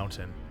this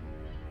mountain.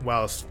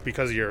 Well,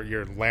 because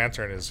your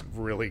lantern is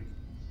really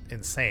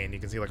insane, you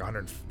can see like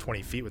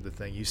 120 feet with the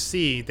thing. You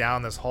see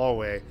down this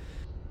hallway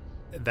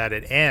that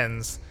it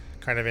ends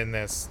kind of in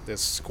this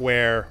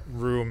square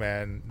room,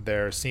 and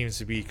there seems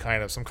to be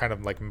some kind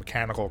of like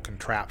mechanical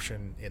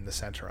contraption in the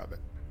center of it.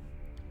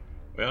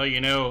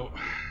 Well,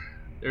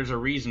 there's a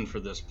reason for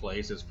this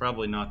place. It's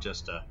probably not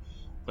just a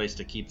place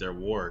to keep their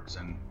wargs,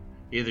 and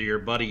either your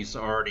buddy's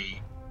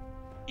already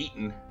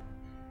eaten,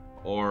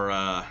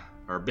 or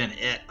been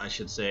et, I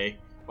should say,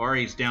 or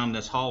he's down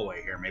this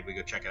hallway here. Maybe we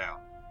go check it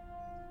out.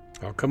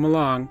 I'll come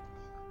along.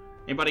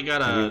 Anybody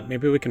got a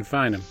Maybe we can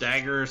find him.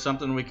 dagger or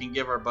something we can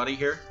give our buddy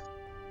here?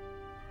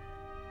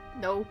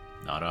 No.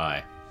 Not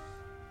I.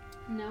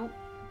 Nope.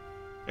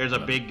 There's a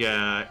big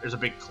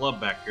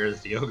club back here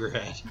that the ogre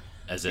had.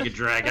 As You could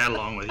drag that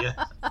along with you.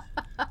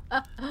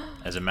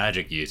 a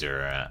magic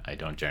user, I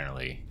don't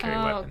generally carry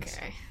weapons.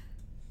 Okay.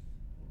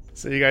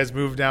 So you guys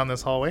move down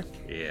this hallway.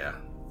 Yeah.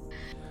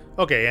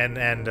 Okay, and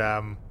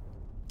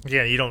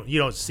yeah, you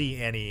don't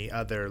see any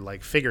other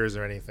like figures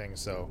or anything,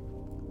 so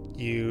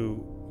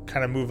you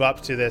kind of move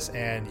up to this,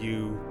 and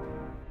you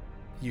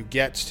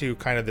get to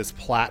kind of this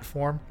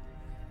platform,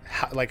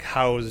 like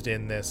housed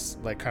in this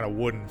like kind of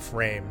wooden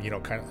frame,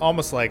 kind of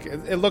almost like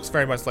it looks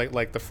very much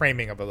like the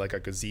framing of like a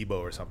gazebo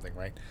or something,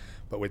 right?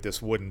 But with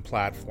this wooden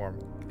platform,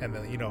 and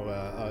then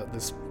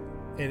this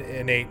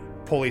innate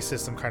pulley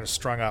system kind of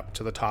strung up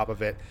to the top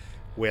of it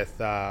with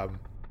a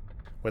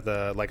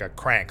like a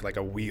crank, like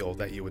a wheel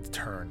that you would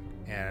turn,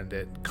 and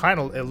it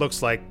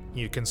looks like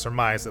you can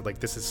surmise that like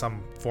this is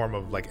some form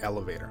of like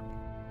elevator.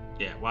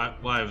 Yeah, well,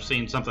 I've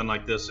seen something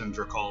like this in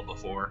Drakal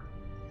before.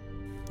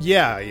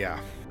 Yeah.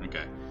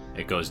 Okay.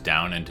 It goes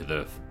down into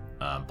the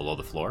below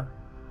the floor.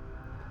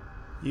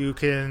 You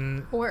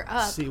can Or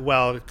up. see.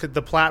 Well,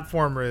 the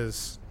platform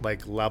is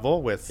like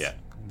level with Yeah.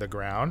 the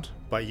ground,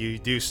 but you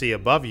do see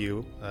above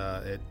you,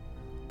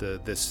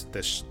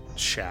 this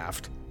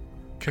shaft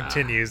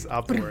continues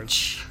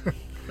upwards.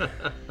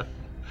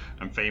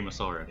 I'm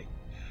famous already.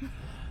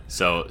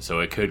 So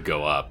it could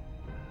go up,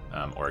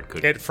 or it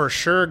could. It for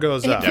sure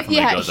goes up. Definitely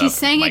Yeah, goes he's up,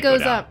 saying might it go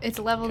goes down. up. It's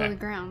level to Okay. the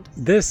ground.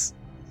 This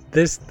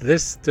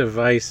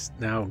device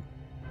now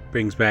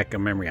brings back a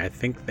memory. I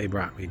think they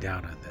brought me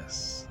down on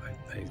this.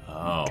 I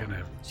Oh, kind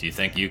of so you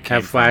think you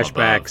came have from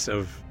flashbacks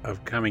above.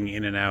 of coming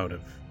in and out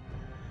of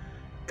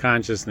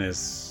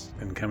consciousness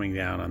and coming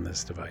down on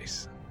this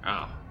device.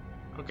 Oh,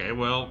 okay.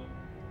 Well,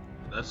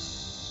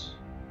 that's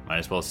Might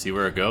as well see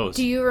where it goes.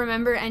 Do you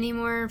remember any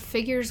more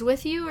figures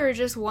with you, or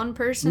just one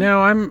person? No,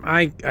 I'm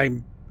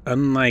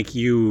unlike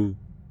you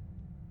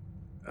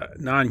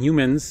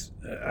non-humans.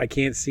 I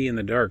can't see in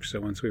the dark, so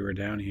once we were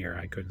down here,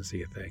 I couldn't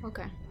see a thing.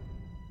 Okay.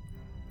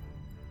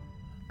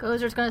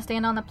 Gozer's gonna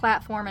stand on the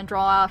platform and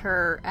draw out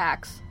her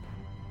axe.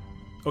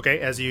 Okay,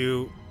 as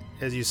you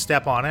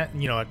step on it,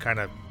 it kind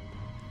of,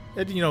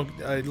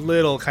 a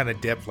little kind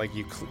of dip, like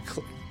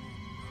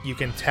you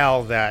can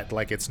tell that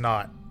like it's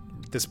not,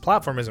 this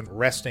platform isn't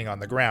resting on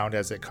the ground,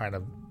 as it kind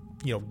of,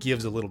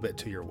 gives a little bit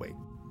to your weight.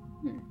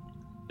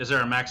 Is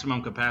there a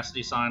maximum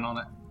capacity sign on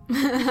it?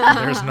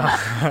 There's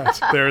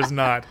not. There's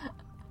not.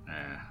 Eh.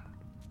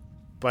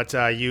 But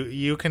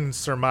you can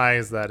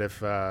surmise that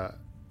if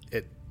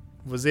it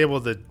was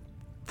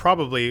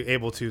probably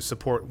able to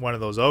support one of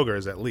those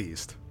ogres at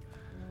least.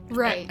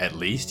 Right. At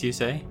least, you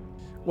say?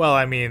 Well,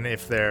 I mean,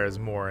 if there's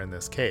more in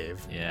this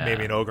cave, Yeah.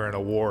 maybe an ogre and a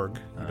warg.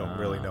 You don't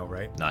really know,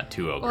 right? Not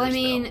two ogres. Well, I though.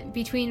 mean,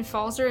 between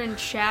Falzer and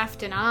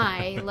Shaft and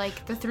I,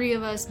 like, the three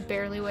of us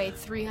barely weigh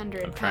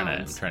 300 I'm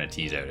pounds. trying to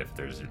tease out if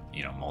there's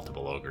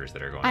multiple ogres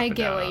that are going. I up and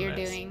get down what on you're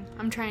this. doing.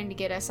 I'm trying to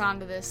get us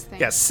onto this thing.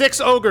 Yeah, 6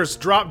 ogres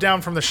drop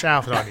down from the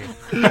shaft on you.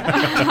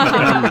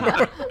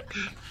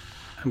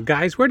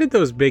 Guys, where did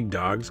those big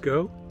dogs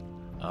go?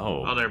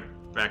 Oh, they're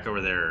back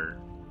over there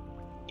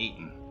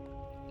eating.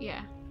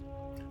 Yeah.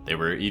 They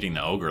were eating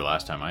the ogre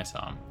last time I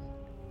saw them.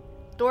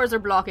 Doors are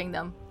blocking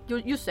them.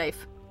 You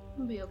safe.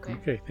 We'll be okay.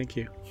 Okay, thank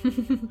you.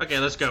 Okay,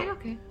 let's go.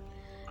 Okay.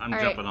 I'm All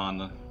right. jumping on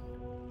the.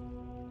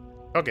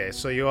 Okay,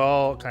 so you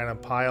all kind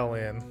of pile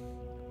in.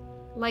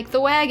 Like the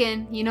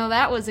wagon.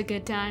 That was a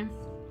good time.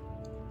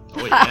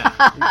 Oh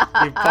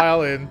yeah. You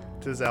pile in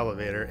to this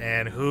elevator,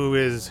 and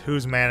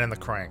who's manning the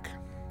crank?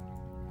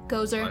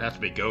 Gozer. It has to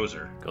be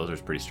Gozer.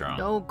 Gozer's pretty strong.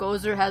 No,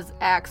 Gozer has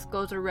axe.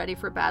 Gozer ready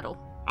for battle.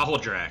 I'll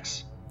hold your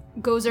axe.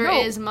 Gozer No.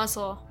 is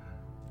muscle.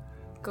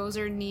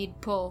 Gozer need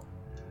pull.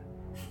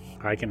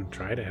 I can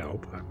try to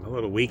help. I'm a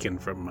little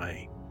weakened from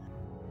my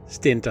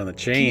stint on the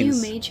Can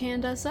chains. you mage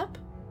hand us up?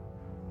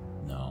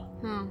 No.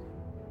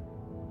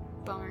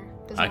 Bummer.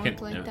 Does I it can.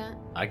 work like that?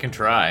 I can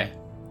try.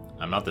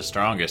 I'm not the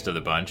strongest of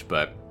the bunch,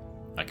 but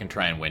I can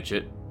try and winch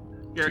it.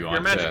 Your Do you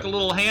want magical to-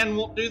 little hand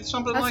won't do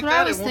something That's like what I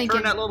that? was It won't thinking.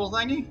 turn that little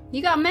thingy?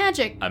 You got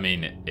magic. I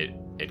mean,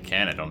 it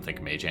can. I don't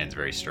think Mage Hand's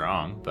very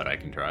strong, but I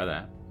can try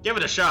that. Give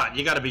it a shot.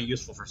 You got to be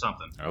useful for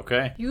something.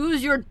 Okay.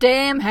 Use your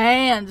damn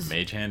hands.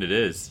 Mage Hand it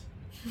is.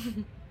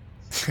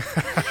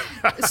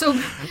 So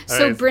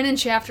right. Bryn and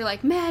Shaft are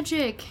like,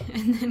 magic!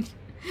 And then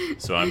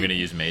So I'm gonna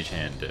use Mage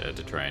Hand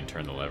to try and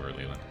turn the lever,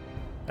 Leland.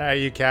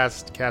 You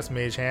cast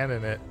Mage Hand,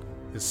 and it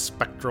is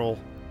spectral,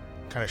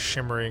 kind of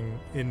shimmering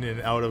in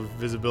and out of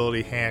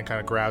visibility hand kind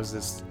of grabs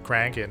this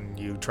crank, and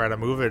you try to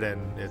move it,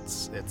 and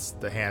it's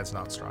the hand's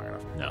not strong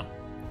enough. No.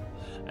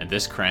 And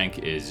this crank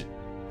is...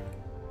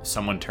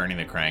 Someone turning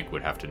the crank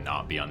would have to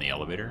not be on the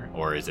elevator,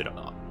 or is it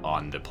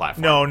on the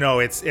platform? No,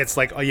 it's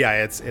like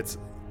it's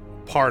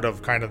part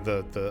of kind of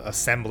the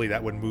assembly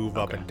that would move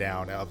up Okay. and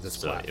down of this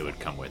So platform. it would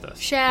come with us. where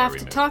we Shaft,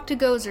 move. talk to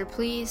Gozer,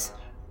 please.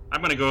 I'm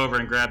going to go over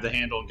and grab the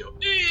handle and go,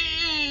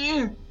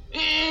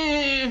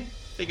 Hey,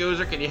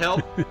 Gozer, can you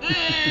help?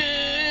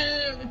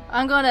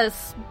 I'm gonna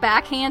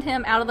backhand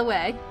him out of the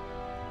way.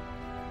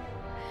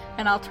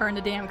 And I'll turn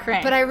the damn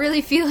crank. But I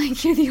really feel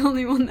like you're the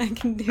only one that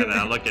can do And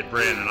I'll it. look at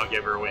Bryn and I'll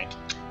give her a wink.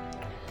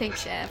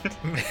 Thanks, Shaft.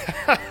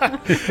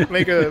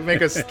 make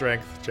a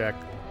strength check.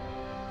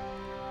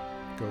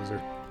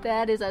 Gozer.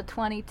 That is a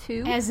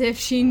 22. As if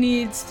she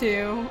needs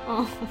to.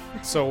 Oh.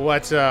 So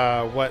what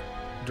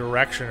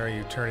direction are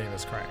you turning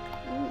this crank?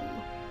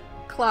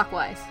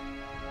 Clockwise.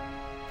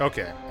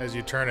 Okay, as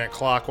you turn it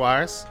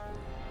clockwise,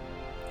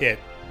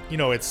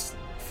 it's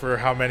for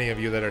how many of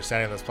you that are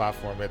standing on this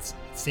platform, it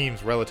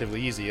seems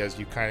relatively easy as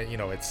you kind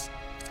of, it's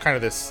kind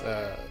of this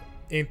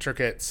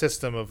intricate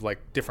system of like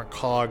different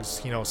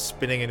cogs,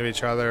 spinning into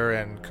each other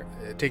and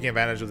taking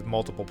advantage of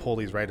multiple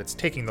pulleys, right? It's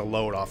taking the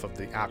load off of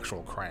the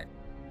actual crank.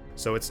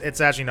 So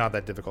it's actually not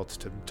that difficult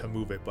to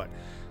move it, but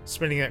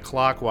spinning it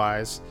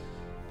clockwise,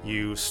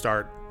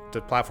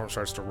 the platform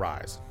starts to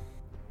rise.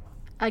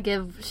 I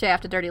give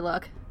Shaft a dirty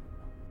look.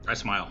 I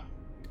smile.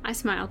 I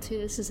smile too.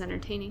 This is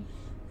entertaining.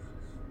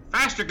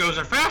 Faster,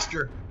 Gozer,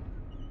 faster!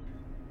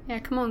 Yeah,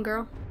 come on,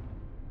 girl.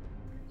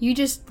 You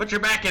just Put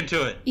your back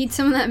into it. eat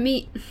some of that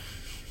meat.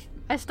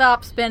 I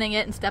stop spinning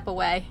it and step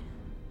away.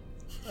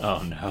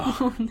 Oh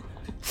no.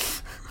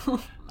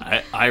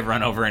 I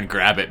run over and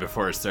grab it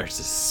before it starts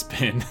to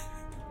spin.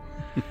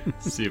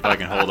 See if I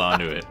can hold on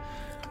to it.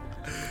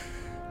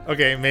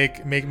 Okay,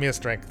 make me a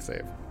strength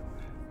save.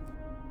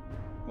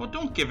 Well,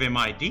 don't give him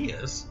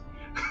ideas.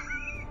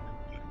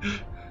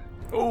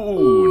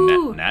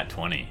 Ooh, nat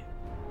 20.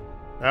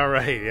 All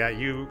right, yeah,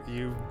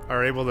 you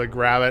are able to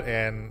grab it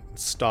and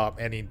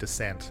stop any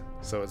descent.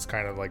 So it's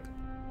kind of like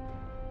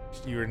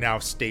you're now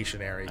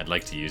stationary. I'd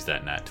like to use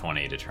that nat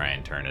 20 to try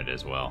and turn it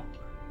as well.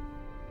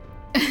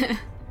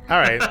 All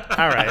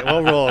right,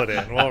 we'll roll it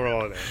in.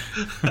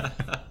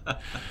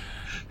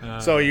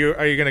 So are you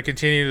going to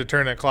continue to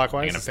turn it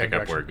clockwise? I'm going to pick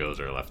up where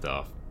Gozer left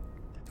off.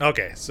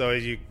 Okay, so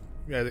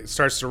it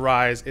starts to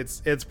rise.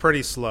 It's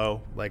pretty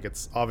slow. Like,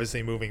 it's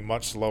obviously moving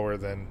much slower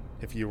than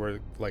if you were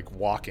like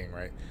walking,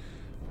 right?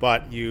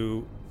 But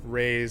you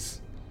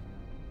raise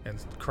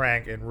and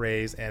crank and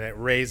raise, and it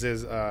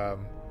raises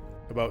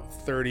about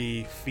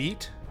 30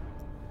 feet,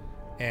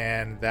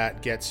 and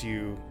that gets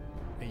you.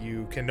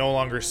 You can no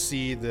longer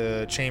see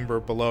the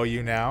chamber below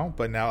you now,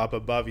 but now up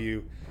above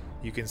you,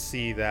 you can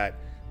see that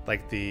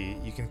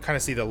you can kind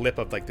of see the lip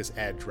of like this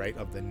edge, right,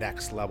 of the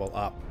next level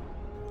up,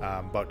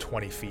 about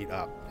 20 feet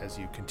up as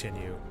you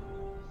continue.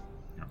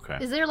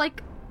 Okay. Is there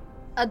like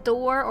a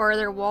door, or are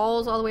there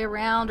walls all the way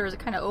around, or is it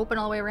kind of open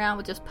all the way around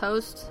with just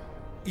posts?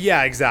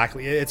 Yeah,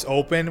 exactly. It's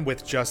open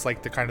with just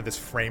like the kind of this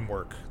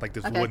framework, like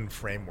this wooden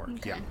framework.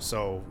 Okay. Yeah.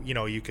 So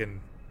you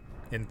can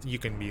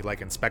be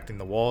like inspecting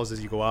the walls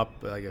as you go up,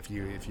 like if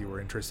you were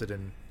interested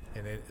in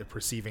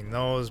perceiving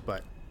those,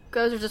 but.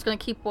 Gozer's just going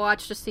to keep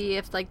watch to see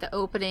if like the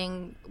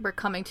opening we're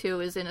coming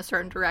to is in a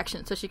certain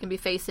direction, so she can be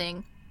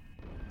facing.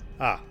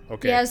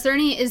 Okay. Yeah, is there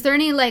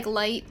any like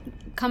light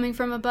coming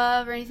from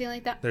above or anything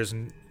like that? There's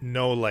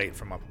no light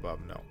from up above,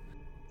 no.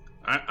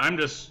 I'm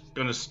just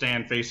going to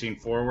stand facing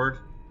forward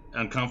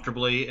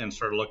uncomfortably and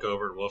sort of look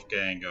over at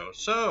Wolfgang and go,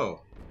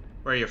 "So,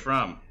 where are you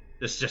from?"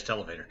 This is just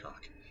elevator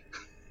talk.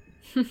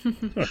 I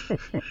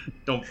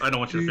don't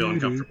want you to feel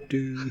uncomfortable.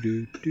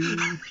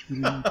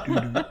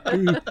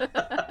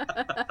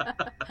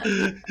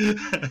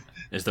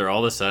 Is there all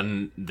of a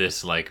sudden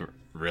this like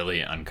really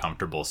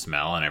uncomfortable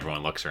smell and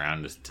everyone looks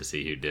around to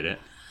see who did it?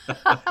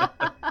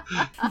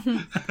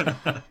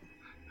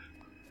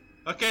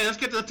 Okay, let's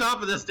get to the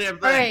top of this damn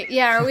thing. All right,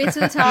 yeah, are we to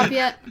the top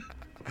yet?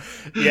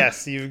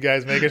 Yes, you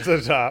guys make it to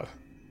the top.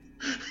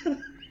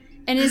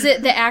 And is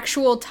it the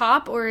actual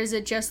top, or is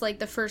it just like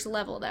the first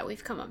level that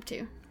we've come up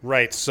to?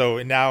 Right.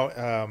 So now,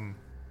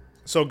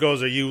 so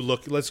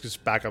Gozer, let's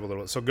just back up a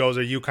little bit. So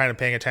Gozer, you kind of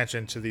paying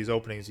attention to these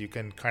openings, you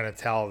can kind of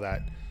tell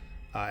that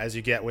as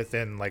you get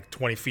within like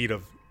 20 feet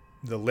of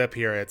the lip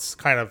here, it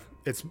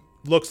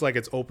looks like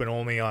it's open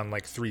only on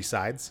like 3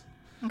 sides.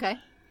 Okay.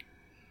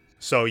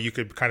 So you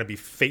could kind of be,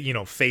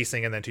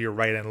 facing, and then to your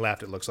right and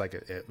left, it looks like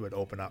it would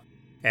open up.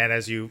 And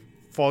as you,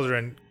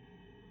 Falzarin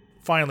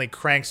finally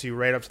cranks you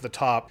right up to the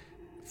top.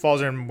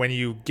 Falzarin, when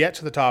you get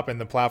to the top and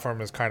the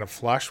platform is kind of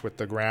flush with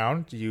the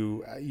ground,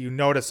 you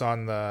notice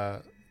on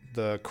the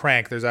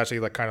crank there's actually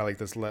like kind of like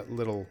this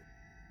little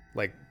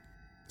like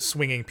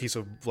swinging piece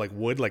of like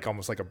wood, like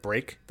almost like a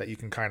brake that you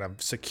can kind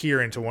of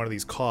secure into one of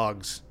these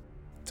cogs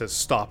to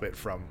stop it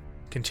from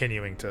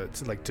continuing to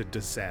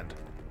descend.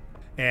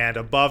 And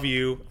above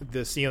you,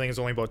 the ceiling is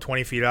only about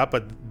 20 feet up,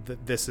 but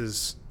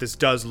this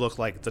does look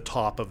like the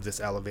top of this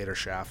elevator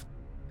shaft.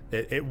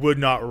 It would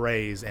not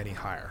raise any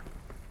higher.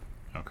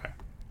 Okay.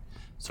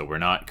 So we're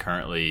not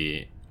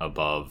currently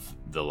above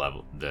the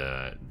level,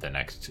 the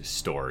next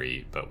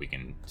story, but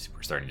we're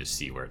starting to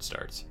see where it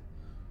starts.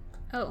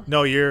 Oh.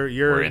 No,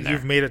 We're in there.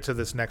 you've made it to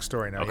this next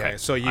story now. Okay. Yeah.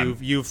 So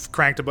you've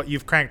cranked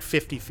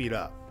 50 feet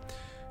up.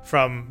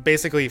 From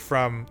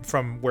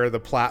where the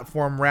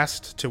platform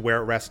rests to where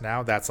it rests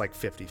now, that's like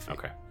 50 feet.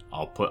 Okay.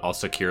 I'll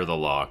secure the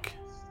lock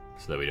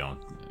so that we don't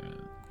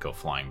go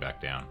flying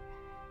back down.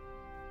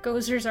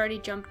 Gozer's already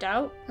jumped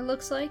out, it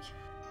looks like.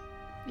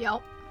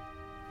 Yep.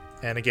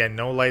 And again,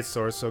 no light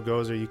source, so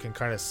Gozer, you can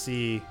kind of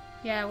see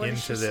Yeah, what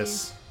into does she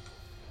this. see?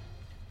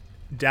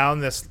 Down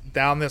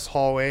this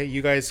hallway,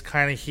 you guys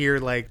kind of hear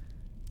like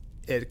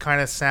it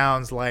kind of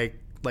sounds like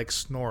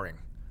snoring.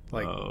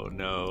 Like oh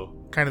no.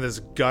 kind of this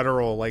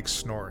guttural like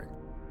snoring.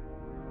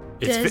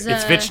 It's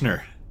Does,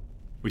 Vichner.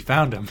 We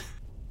found him.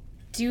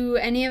 Do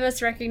any of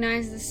us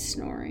recognize this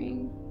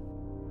snoring?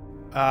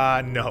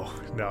 No.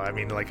 I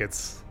mean, like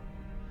it's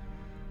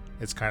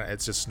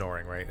just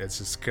snoring, right? It's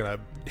just kind of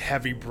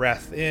heavy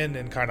breath in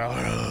and kind of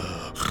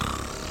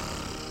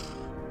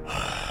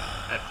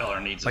That feller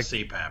needs a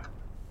CPAP.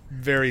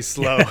 very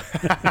slow.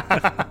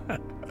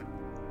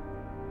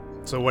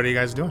 So what are you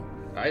guys doing?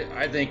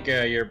 I think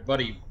your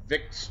buddy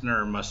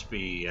Vixner must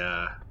be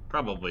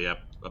probably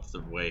up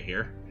the way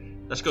here.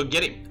 Let's go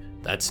get him.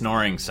 That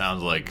snoring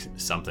sounds like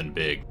something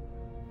big.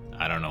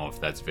 I don't know if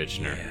that's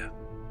Vichner. Yeah.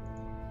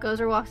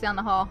 Gozer walks down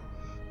the hall.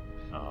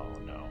 Oh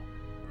no.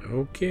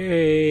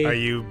 Okay. Are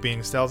you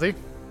being stealthy?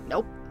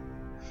 Nope.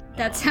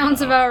 That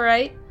sounds about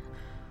right.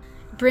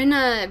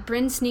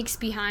 Bryn sneaks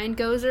behind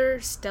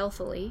Gozer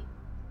stealthily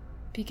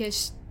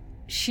because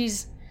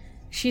she's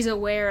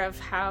aware of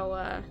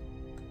how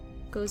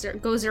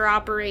Gozer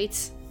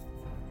operates.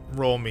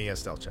 Roll me a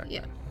stealth check.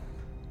 Yeah.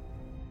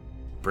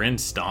 Bryn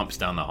stomps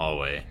down the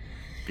hallway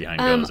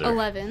behind Gozer.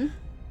 11.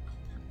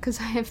 Because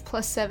I have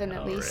 +7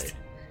 at least. Right.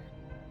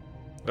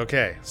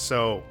 Okay,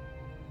 so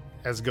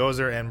as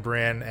Gozer and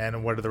Bryn,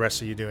 and what are the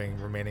rest of you doing?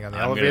 Remaining on the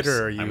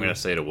elevator, or are you? I'm gonna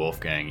say to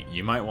Wolfgang,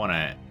 you might want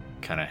to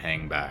kind of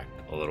hang back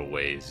a little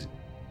ways.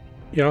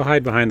 Yeah, I'll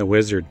hide behind the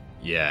wizard.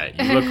 Yeah,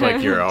 you look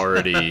like you're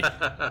already.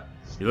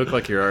 You look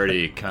like you're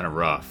already kind of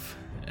rough,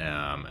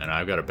 and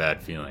I've got a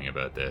bad feeling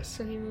about this.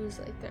 So he moves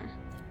like there.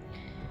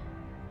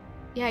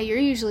 Yeah, you're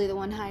usually the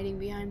one hiding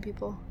behind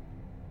people.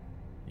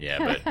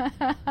 Yeah,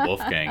 but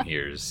Wolfgang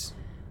here's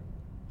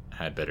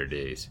had better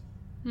days.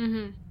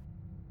 Mm-hmm.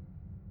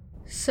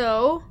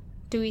 So,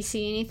 do we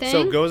see anything?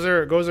 So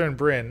Gozer and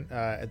Bryn,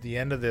 at the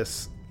end of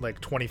this like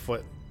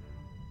 20-foot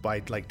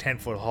by like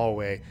 10-foot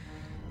hallway,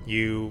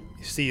 you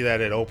see that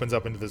it opens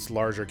up into this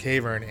larger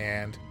cavern,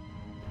 and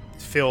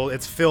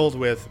it's filled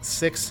with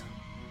 6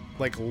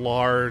 like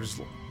large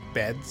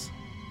beds,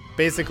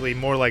 basically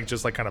more like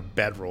just like kind of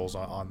bedrolls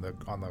on the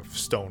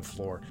stone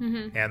floor.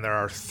 Mm-hmm. And there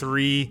are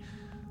 3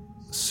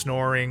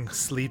 snoring,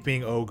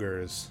 sleeping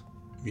ogres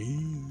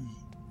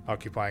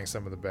occupying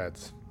some of the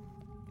beds.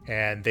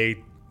 And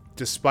they,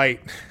 despite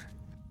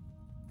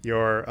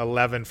your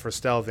 11 for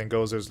stealth and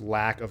Gozer's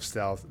lack of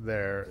stealth,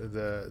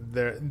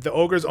 the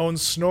ogre's own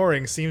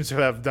snoring seems to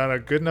have done a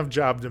good enough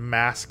job to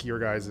mask your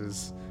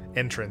guys'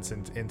 entrance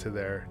into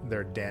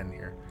their den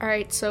here.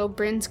 Alright, so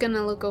Bryn's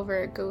gonna look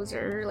over at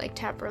Gozer, like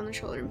tap her on the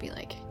shoulder and be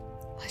like,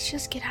 let's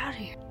just get out of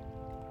here.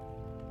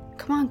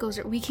 Come on,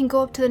 Gozer, we can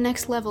go up to the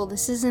next level.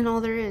 This isn't all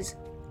there is.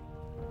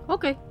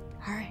 Okay.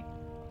 Alright.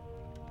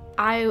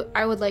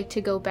 I would like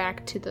to go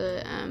back to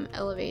the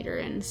elevator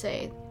and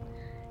say,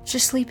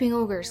 just sleeping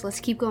ogres,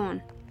 let's keep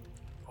going.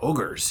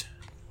 Ogres?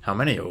 How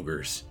many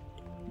ogres?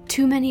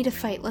 Too many to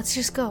fight, let's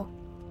just go.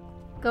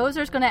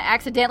 Gozer's gonna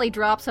accidentally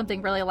drop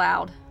something really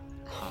loud.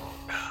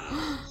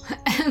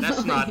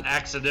 That's not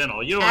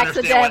accidental. You don't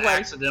understand what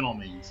accidental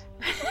means.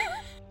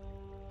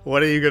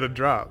 What are you gonna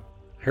drop?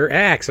 Her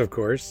axe, of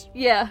course.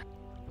 Yeah.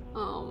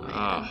 Oh,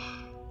 man.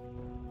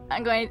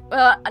 I'm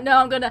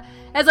gonna,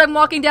 as I'm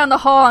walking down the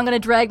hall, I'm gonna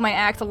drag my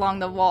axe along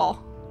the wall.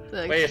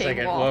 The Wait a cave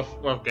second, wall.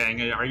 Wolfgang.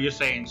 Are you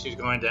saying she's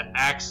going to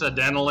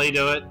accidentally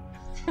do it?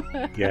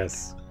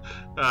 Yes.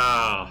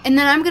 Oh. And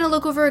then I'm gonna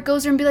look over at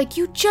Gozer and be like,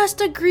 you just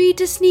agreed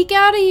to sneak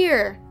out of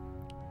here.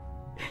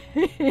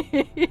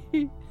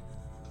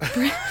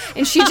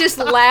 And she just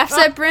laughs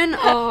at Bryn.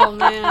 Oh,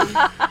 man.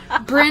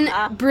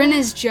 Bryn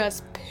is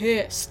just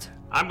pissed.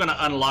 I'm going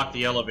to unlock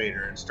the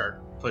elevator and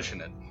start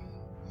pushing it.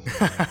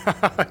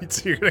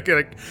 So you're gonna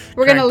get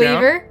We're gonna leave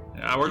down? her?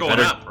 We're going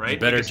better- up, right? you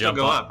better can still jump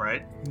go up. up,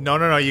 right? No.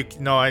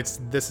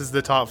 This is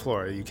the top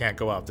floor. You can't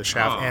go up. The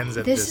shaft ends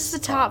at This is the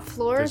top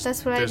floor?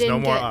 That's what I there's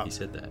didn't no more get. up. He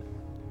said that.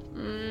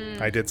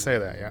 I did say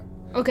that, yeah.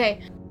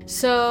 Okay,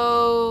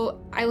 so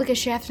I look at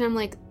Shaft and I'm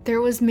like, there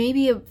was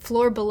maybe a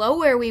floor below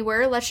where we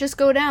were. Let's just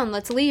go down.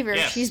 Let's leave her.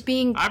 Yes, She's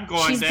being I'm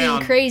going being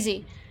down.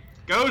 crazy.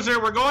 Gozer,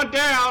 we're going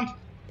down.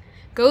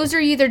 Gozer,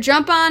 you either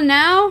jump on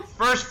now.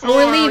 First We're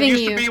floor leaving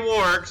used you. to be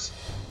wargs.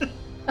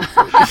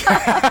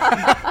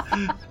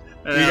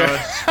 And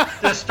I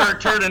just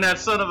start turning that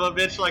son of a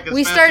bitch like as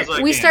fast as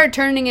I We can. start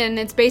turning it, and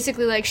it's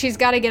basically like she's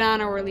got to get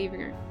on or we're leaving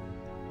her.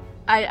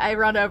 I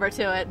run over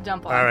to it,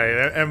 jump on. All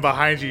right, and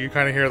behind you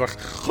kind of hear like,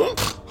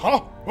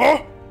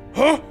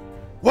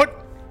 what?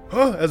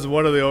 As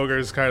one of the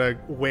ogres kind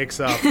of wakes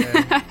up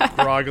and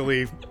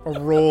groggily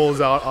rolls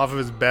out off of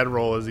his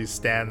bedroll as he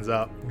stands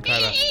up and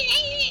kind of.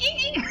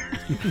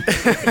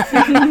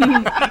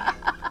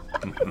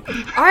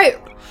 All right,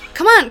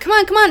 come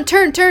on,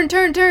 turn.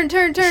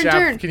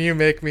 Shaft, can you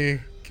make me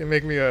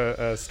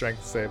a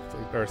strength save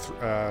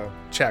or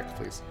check,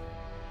 please?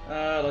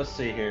 Let's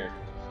see here.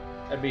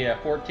 That'd be a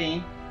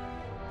 14.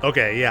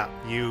 Okay, yeah,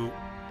 you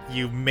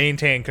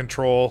maintain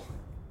control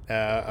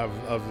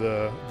of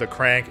the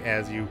crank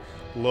as you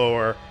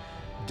lower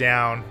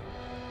down,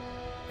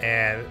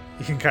 and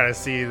you can kind of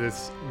see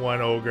this one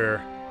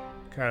ogre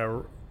kind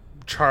of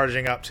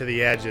charging up to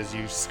the edge as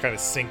you kind of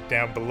sink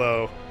down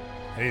below,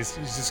 and he's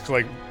just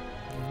like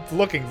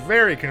looking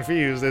very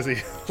confused as he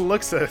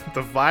looks at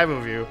the 5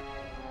 of you,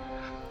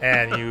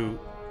 and you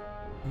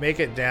make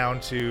it down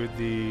to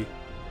the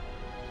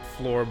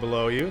floor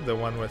below you, the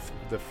one with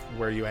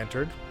where you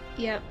entered.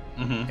 Yep.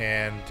 Mm-hmm.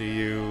 And do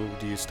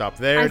you stop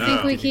there? I Do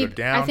think you we go keep.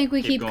 down? I think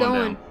we keep Keep going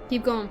going. down.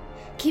 Keep going.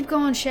 Keep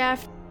going,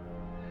 Shaft.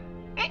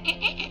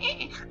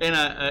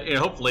 And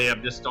hopefully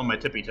I'm just on my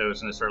tippy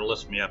toes and it sort of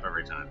lifts me up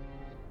every time.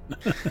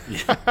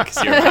 Yeah,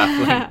 because you're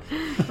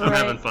halfling. I'm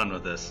having fun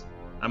with this.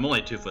 I'm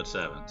only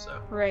 2'7",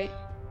 so. Right.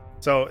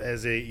 So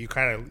as you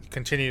kind of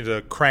continue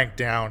to crank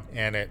down,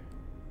 and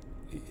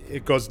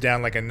it goes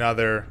down like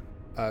another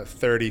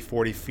 30,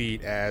 40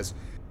 feet as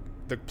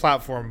the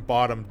platform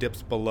bottom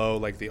dips below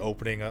like the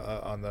opening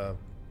on the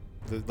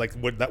like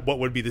what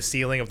would be the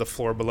ceiling of the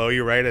floor below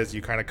you, right? As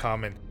you kind of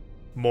come and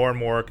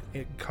more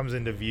it comes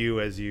into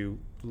view as you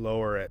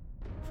lower it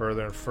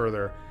further and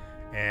further.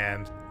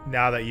 And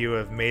now that you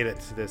have made it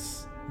to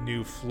this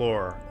new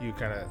floor, you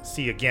kind of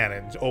see again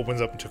it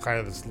opens up into kind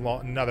of this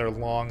another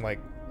long like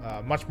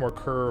much more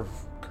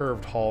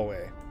curved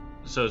hallway.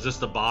 So is this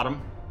the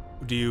bottom?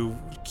 Do you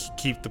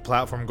keep the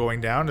platform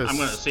going down? I'm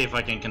going to see if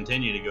I can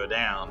continue to go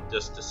down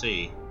just to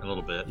see a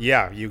little bit.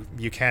 Yeah, you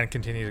can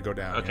continue to go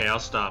down. Okay, yeah. I'll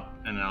stop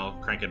and I'll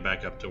crank it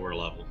back up to her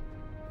level.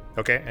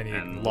 Okay, and you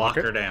And lock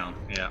it. her down.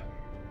 Yeah.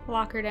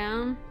 Lock her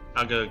down.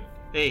 I'll go,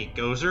 hey,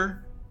 Gozer,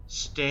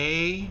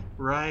 stay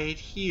right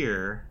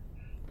here.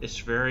 It's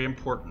very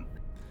important.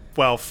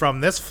 Well,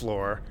 from this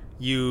floor,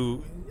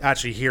 you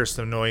actually hear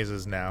some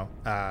noises now.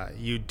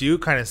 You do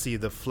kind of see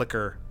the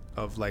flicker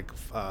of like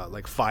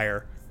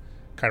fire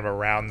kind of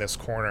around this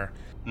corner.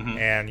 Mhm.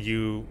 And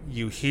you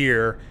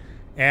hear,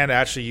 and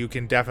actually you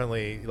can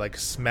definitely like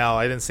smell.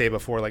 I didn't say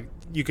before, like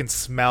you can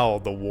smell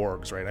the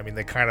wargs, right? I mean,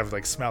 they kind of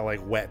like smell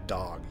like wet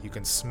dog. You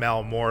can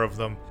smell more of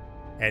them,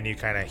 and you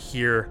kind of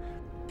hear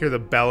the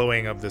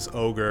bellowing of this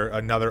ogre,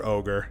 another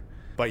ogre.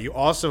 But you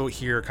also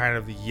hear kind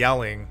of the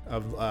yelling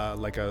of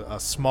like a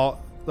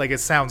small, like it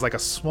sounds like a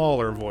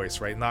smaller voice,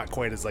 right? Not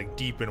quite as like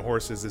deep and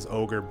hoarse as this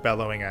ogre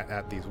bellowing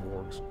at these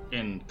wargs.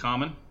 In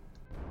common?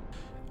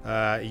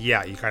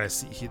 Yeah, you kind of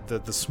see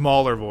the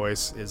smaller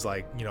voice is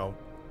like,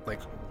 like,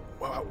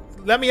 "Wow,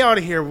 let me out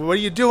of here. What are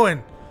you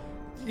doing?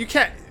 You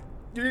can't,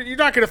 you're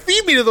not going to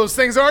feed me to those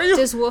things, are you?"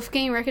 Does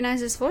Wolfgang recognize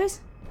this voice?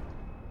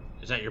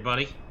 Is that your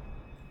buddy?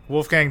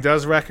 Wolfgang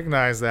does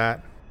recognize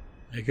that.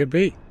 It could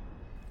be.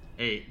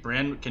 Hey,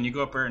 Bryn, can you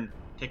go up there and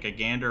take a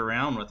gander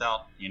around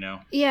without,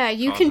 Yeah,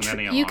 you Causing can.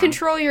 any You alarm?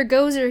 control your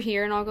Gozer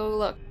here, and I'll go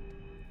look.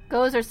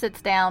 Gozer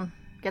sits down,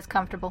 gets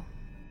comfortable.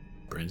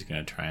 Bryn's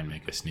gonna try and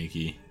make a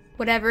sneaky.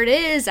 Whatever it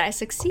is, I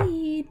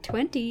succeed.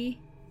 20.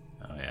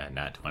 Oh yeah,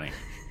 not 20.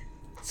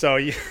 So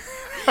you,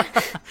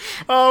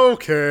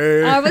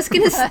 okay. I was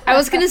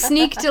gonna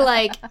sneak to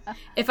like,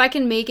 if I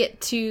can make it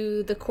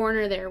to the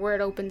corner there where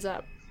it opens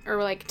up,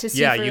 or like to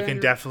see. Yeah, further you can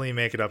under- definitely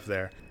make it up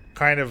there.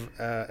 Kind of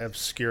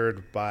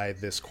obscured by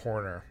this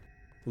corner.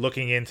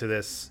 Looking into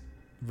this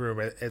room,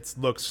 it's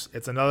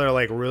another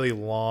like really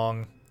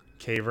long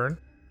cavern,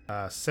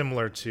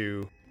 similar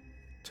to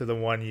the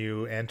one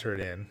you entered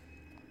in,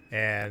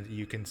 and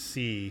you can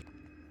see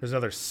there's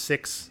another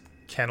 6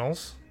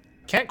 kennels.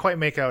 Can't quite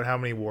make out how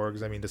many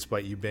wargs. I mean,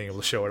 despite you being able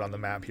to show it on the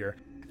map here.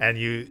 And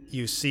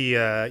you see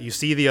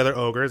the other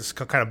ogre. It's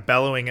kind of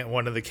bellowing at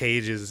one of the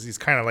cages. He's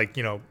kind of like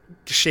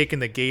shaking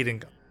the gate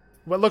in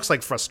what looks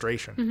like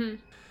frustration. Mm-hmm.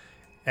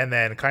 And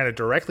then kind of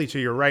directly to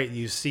your right,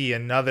 you see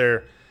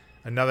another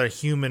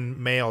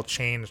human male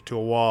chained to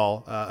a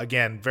wall.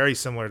 Again, very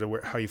similar to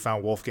how you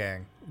found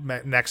Wolfgang,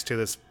 next to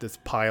this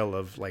pile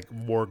of like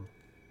warg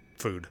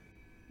food.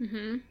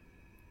 Mm-hmm.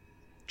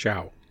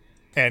 Chow.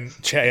 And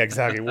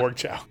exactly, warg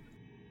chow.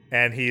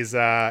 And he's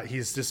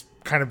just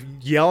kind of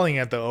yelling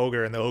at the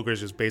ogre, and the ogre's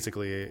just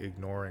basically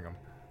ignoring him.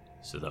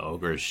 So the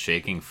ogre is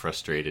shaking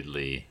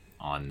frustratedly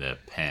on the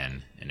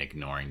pen and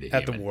ignoring the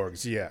At the human.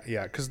 wargs,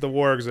 yeah, because the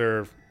wargs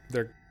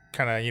they're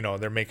kind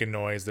of they're making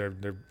noise, they're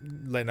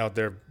letting out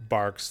their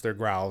barks, their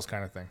growls,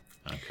 kind of thing.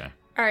 Okay.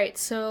 All right,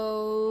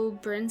 so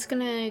Bryn's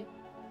gonna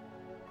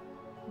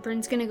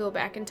go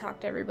back and talk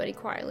to everybody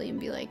quietly and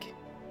be like,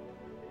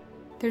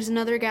 "There's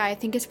another guy. I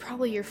think it's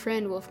probably your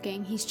friend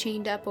Wolfgang. He's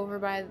chained up over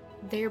by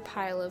their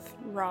pile of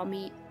raw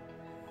meat."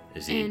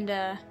 Is he And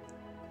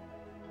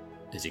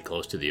is he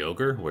close to the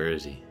ogre? Where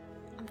is he?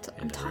 I'm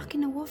In the room.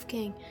 talking to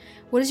Wolfgang.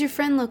 What does your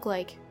friend look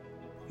like?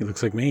 He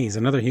looks like me. He's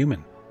another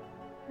human.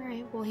 All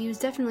right, well, he was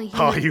definitely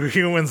human. Oh, you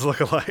humans look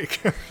alike.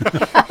 He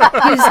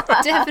was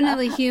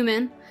definitely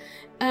human.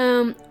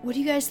 What do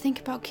you guys think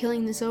about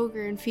killing this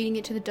ogre and feeding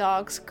it to the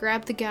dogs?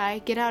 Grab the guy,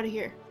 get out of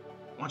here.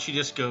 Why don't you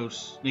just go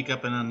sneak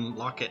up and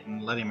unlock it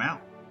and let him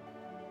out?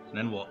 And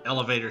then we'll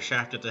elevator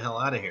shaft it the hell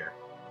out of here.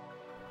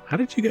 How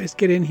did you guys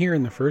get in here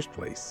in the first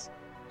place?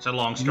 It's a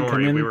long You come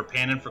story. in- We were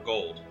panning for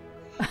gold.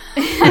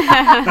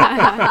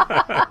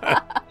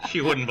 I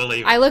You wouldn't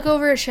believe it. look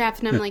over at Shaft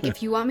and I'm like,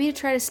 if you want me to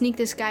try to sneak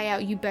this guy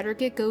out, you better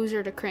get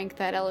Gozer to crank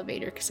that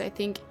elevator, because I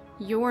think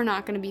you're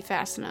not going to be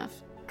fast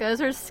enough.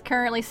 Gozer's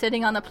currently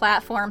sitting on the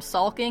platform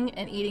sulking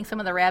and eating some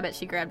of the rabbit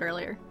she grabbed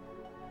earlier.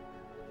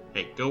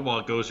 Hey, go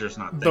while Gozer's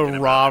not The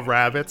thinking raw about it.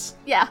 rabbits.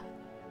 Yeah.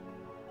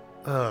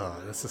 Oh,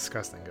 that's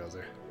disgusting,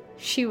 Gozer.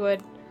 She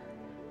would.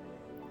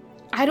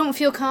 I don't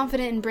feel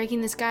confident in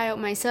breaking this guy out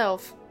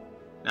myself.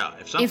 Now,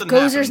 if something If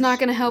Gozer's happens, not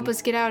going to help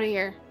us get out of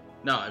here.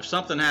 No, if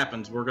something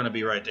happens, we're going to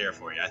be right there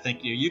for you. I think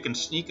you can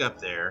sneak up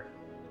there,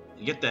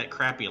 get that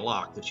crappy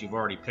lock that you've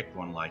already picked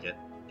one like it,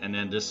 and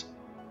then just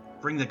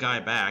bring the guy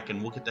back,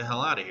 and we'll get the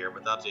hell out of here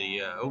without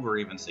the ogre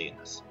even seeing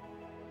us.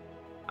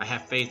 I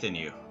have faith in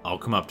you. I'll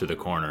come up to the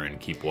corner and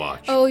keep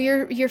watch. Oh,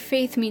 your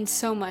faith means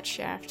so much,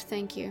 Shaft.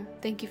 Thank you.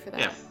 Thank you for that.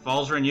 Yeah,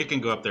 Falzarin, you can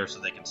go up there so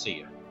they can see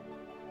you.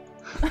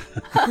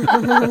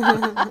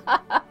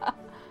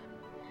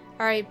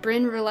 All right,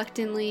 Bryn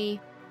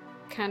reluctantly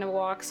kind of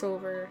walks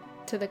over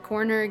to the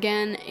corner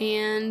again,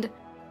 and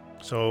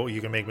So you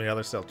can make me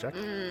another stealth check.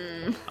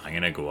 I'm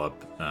gonna go up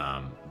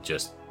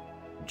just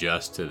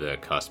to the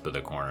cusp of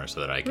the corner so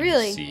that I can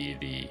Really? see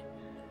the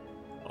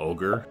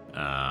ogre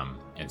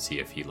and see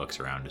if he looks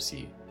around to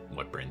see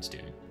what Bryn's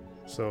doing.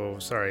 So,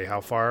 sorry,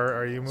 how far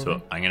are you moving?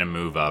 So I'm gonna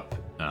move up.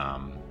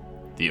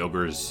 The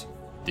ogre's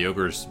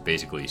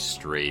basically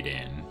straight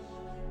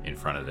in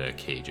front of the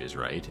cages,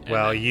 right? And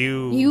well, then-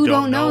 you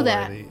don't know where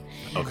that.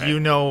 Okay. You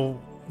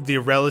know the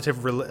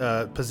relative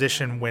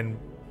position when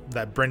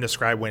that Bryn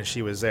described when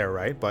she was there,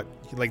 right? But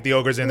like the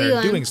ogre's in there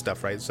Leland. doing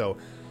stuff, right? So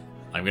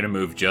I'm gonna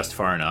move just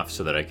far enough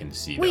so that I can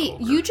see the wait,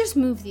 ogre. you just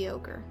moved the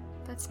ogre.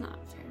 That's not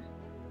fair.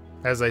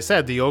 as I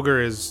said, the ogre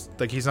is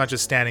like he's not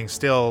just standing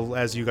still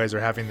as you guys are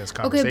having this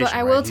conversation. but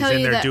I will right? tell he's in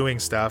you there that- doing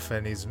stuff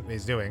and he's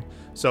doing.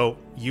 So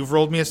you've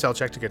rolled me a stealth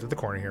check to get to the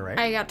corner here, right?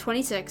 I got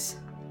 26.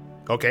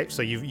 Okay,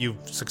 so you've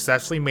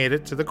successfully made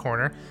it to the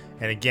corner,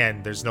 and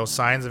again, there's no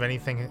signs of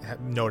anything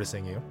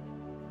noticing you.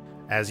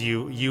 As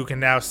you can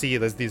now see,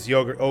 there's these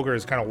ogre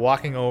is kind of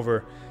walking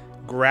over,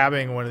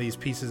 grabbing one of these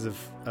pieces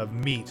of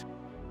meat,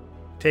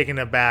 taking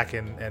it back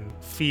and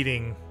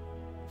feeding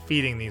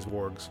these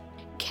wargs.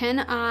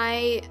 Can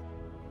I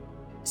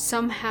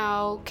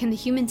somehow? Can the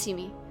human see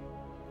me?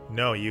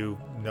 No,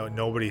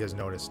 nobody has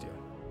noticed you.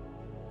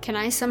 Can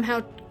I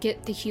somehow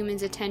get the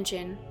human's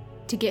attention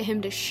to get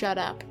him to shut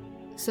up,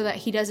 so that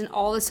he doesn't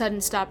all of a sudden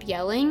stop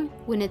yelling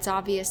when it's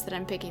obvious that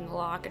I'm picking the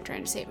lock and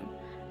trying to save him?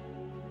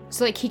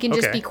 So like he can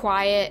just Okay. be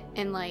quiet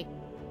and like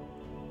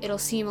it'll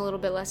seem a little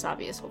bit less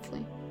obvious,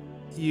 hopefully.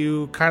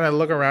 You kind of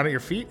look around at your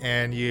feet,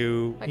 and Like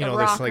you a know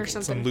rock there's or like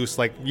some something. loose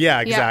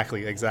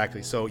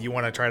exactly. So you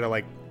want to try to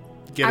like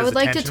get I his would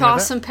like to attention toss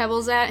with it? some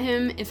pebbles at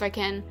him if I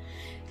can,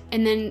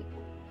 and then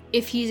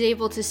if he's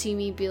able to see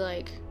me, be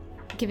like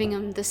giving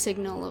him the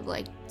signal of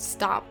like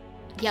stop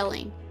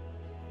yelling.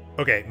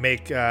 Okay,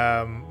 make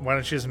why don't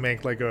you just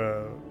make like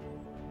a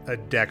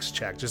dex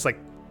check, just like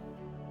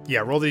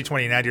roll the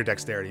d20 and add your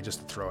dexterity just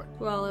to throw it.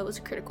 Well, it was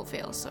a critical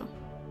fail, so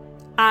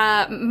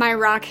my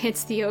rock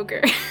hits the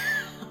ogre.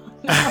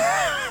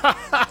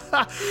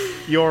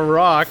 Your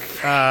rock,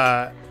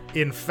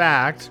 in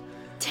fact,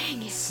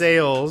 Dang it.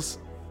 sails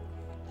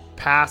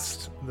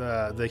past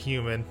the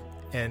human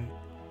and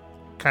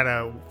kind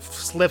of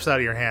slips out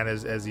of your hand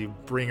as you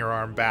bring your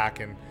arm back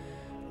and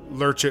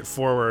lurch it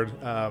forward,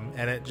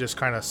 and it just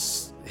kind of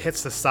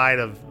hits the side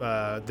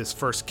of this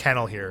first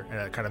kennel here, and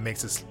it kind of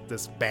makes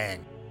this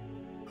bang.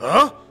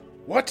 Huh?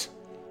 What?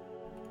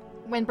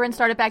 When Bryn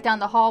started back down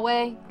the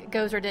hallway,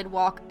 Gozer did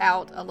walk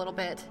out a little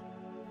bit.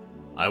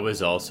 I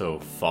was also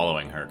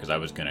following her because I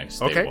was gonna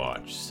stay Okay.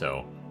 watch.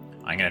 So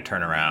I'm gonna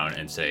turn around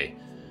and say,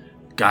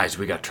 "Guys,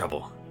 we got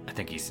trouble. I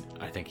think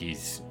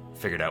he's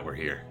figured out we're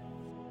here."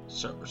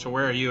 So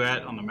where are you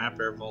at on the map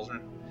there,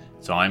 Falzarin?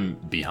 So I'm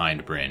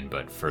behind Bryn,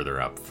 but further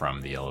up from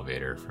the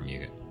elevator from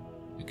you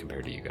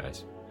compared to you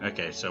guys.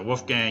 Okay, so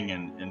Wolfgang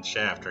and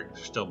Shaft are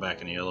still back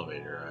in the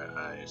elevator,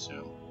 I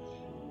assume.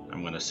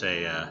 I'm gonna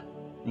say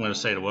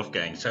to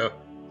Wolfgang, so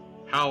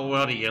how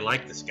well do you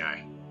like this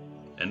guy?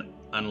 And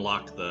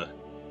unlock the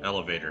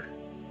elevator.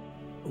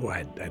 Well,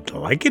 I'd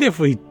like it if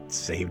we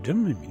saved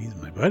him. I mean, he's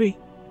my buddy.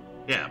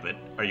 Yeah, but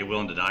are you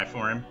willing to die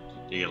for him?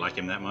 Do you like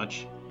him that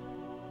much?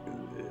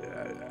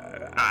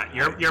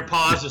 Your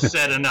pause has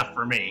said enough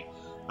for me.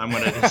 I'm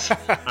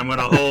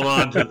gonna hold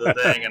on to the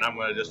thing, and I'm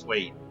gonna just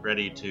wait,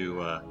 ready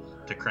to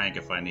crank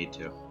if I need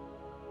to.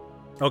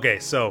 Okay,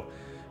 so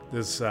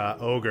this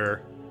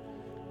ogre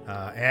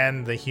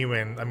and the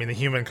human, the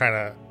human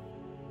kind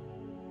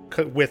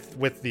of,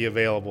 with the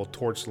available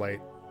torchlight,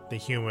 the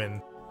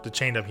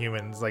chained up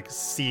humans like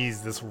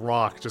sees this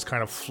rock just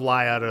kind of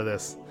fly out of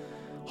this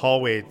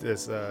hallway,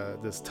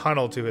 this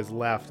tunnel to his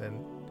left,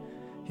 and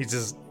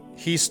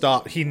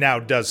he now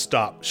does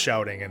stop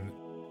shouting and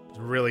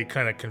really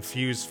kind of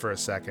confused for a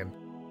second.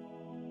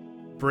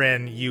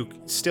 Bryn, you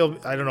still,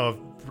 I don't know,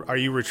 are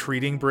you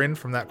retreating, Bryn,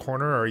 from that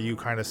corner, or are you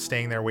kind of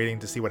staying there waiting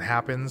to see what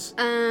happens?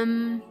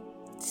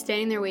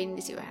 Standing there waiting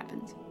to see what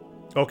happens.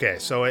 Okay,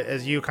 so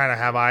as you kind of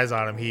have eyes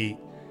on him, he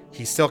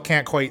still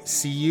can't quite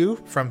see you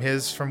from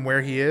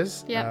where he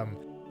is. Yep.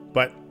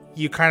 But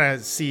you kind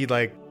of see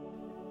like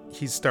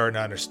he's starting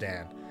to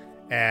understand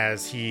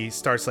as he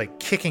starts like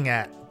kicking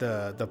at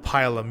the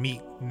pile of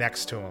meat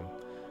next to him,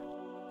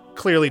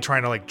 clearly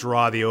trying to like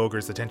draw the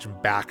ogre's attention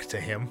back to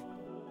him.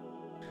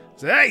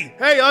 Say,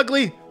 hey,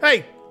 ugly,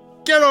 hey,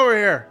 get over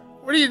here!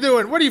 What are you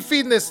doing? What are you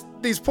feeding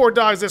these poor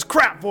dogs this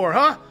crap for,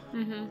 huh?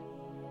 Mm-hmm.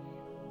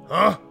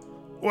 Huh?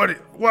 What?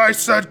 Why I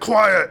said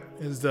quiet?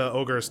 As the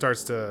ogre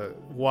starts to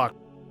walk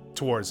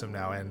towards him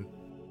now, and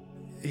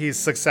he's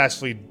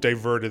successfully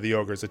diverted the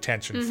ogre's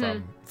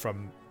attention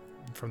from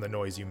the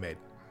noise you made.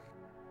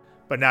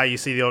 But now you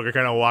see the ogre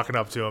kind of walking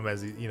up to him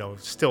as he,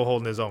 still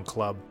holding his own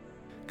club,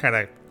 kind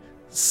of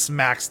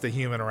smacks the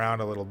human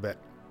around a little bit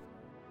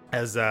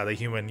as the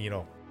human,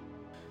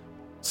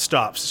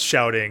 stops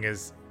shouting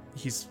as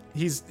he's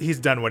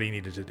done what he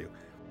needed to do.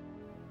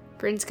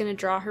 Bryn's gonna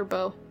draw her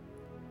bow.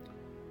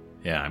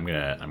 Yeah, I'm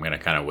gonna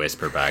kind of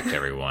whisper back to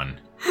everyone.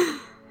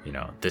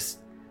 This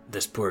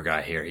poor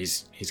guy here,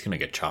 he's gonna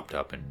get chopped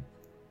up and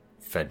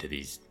fed to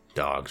these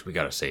dogs. We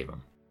gotta save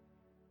him.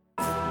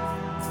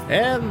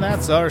 And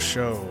that's our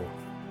show.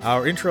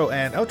 Our intro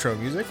and outro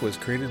music was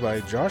created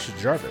by Josh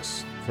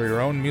Jarvis. For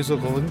your own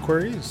musical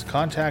inquiries,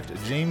 contact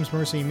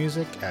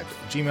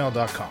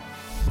jamesmercymusic@gmail.com.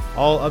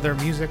 All other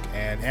music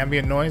and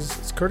ambient noise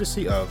is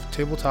courtesy of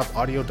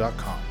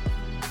tabletopaudio.com.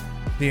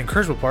 The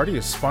Incursible Party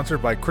is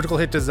sponsored by Critical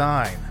Hit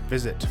Design.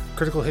 Visit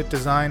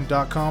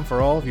criticalhitdesign.com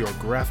for all of your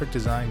graphic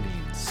design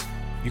needs.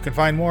 You can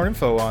find more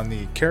info on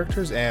the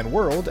characters and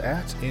world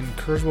at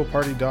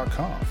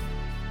incursibleparty.com.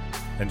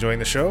 Enjoying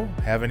the show?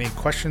 Have any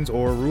questions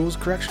or rules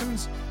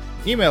corrections?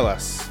 Email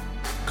us.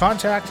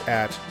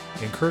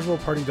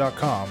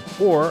 contact@incursibleparty.com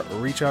or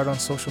reach out on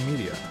social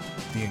media.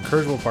 The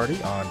Incursible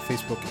Party on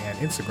Facebook and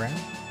Instagram,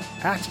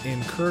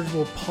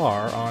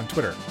 @IncursiblePar on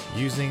Twitter,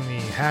 using the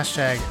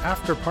hashtag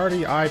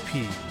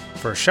AfterPartyIP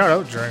for a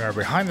shout-out during our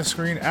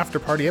behind-the-screen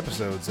after-party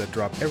episodes that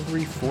drop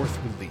every 4th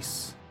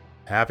release.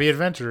 Happy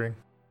adventuring!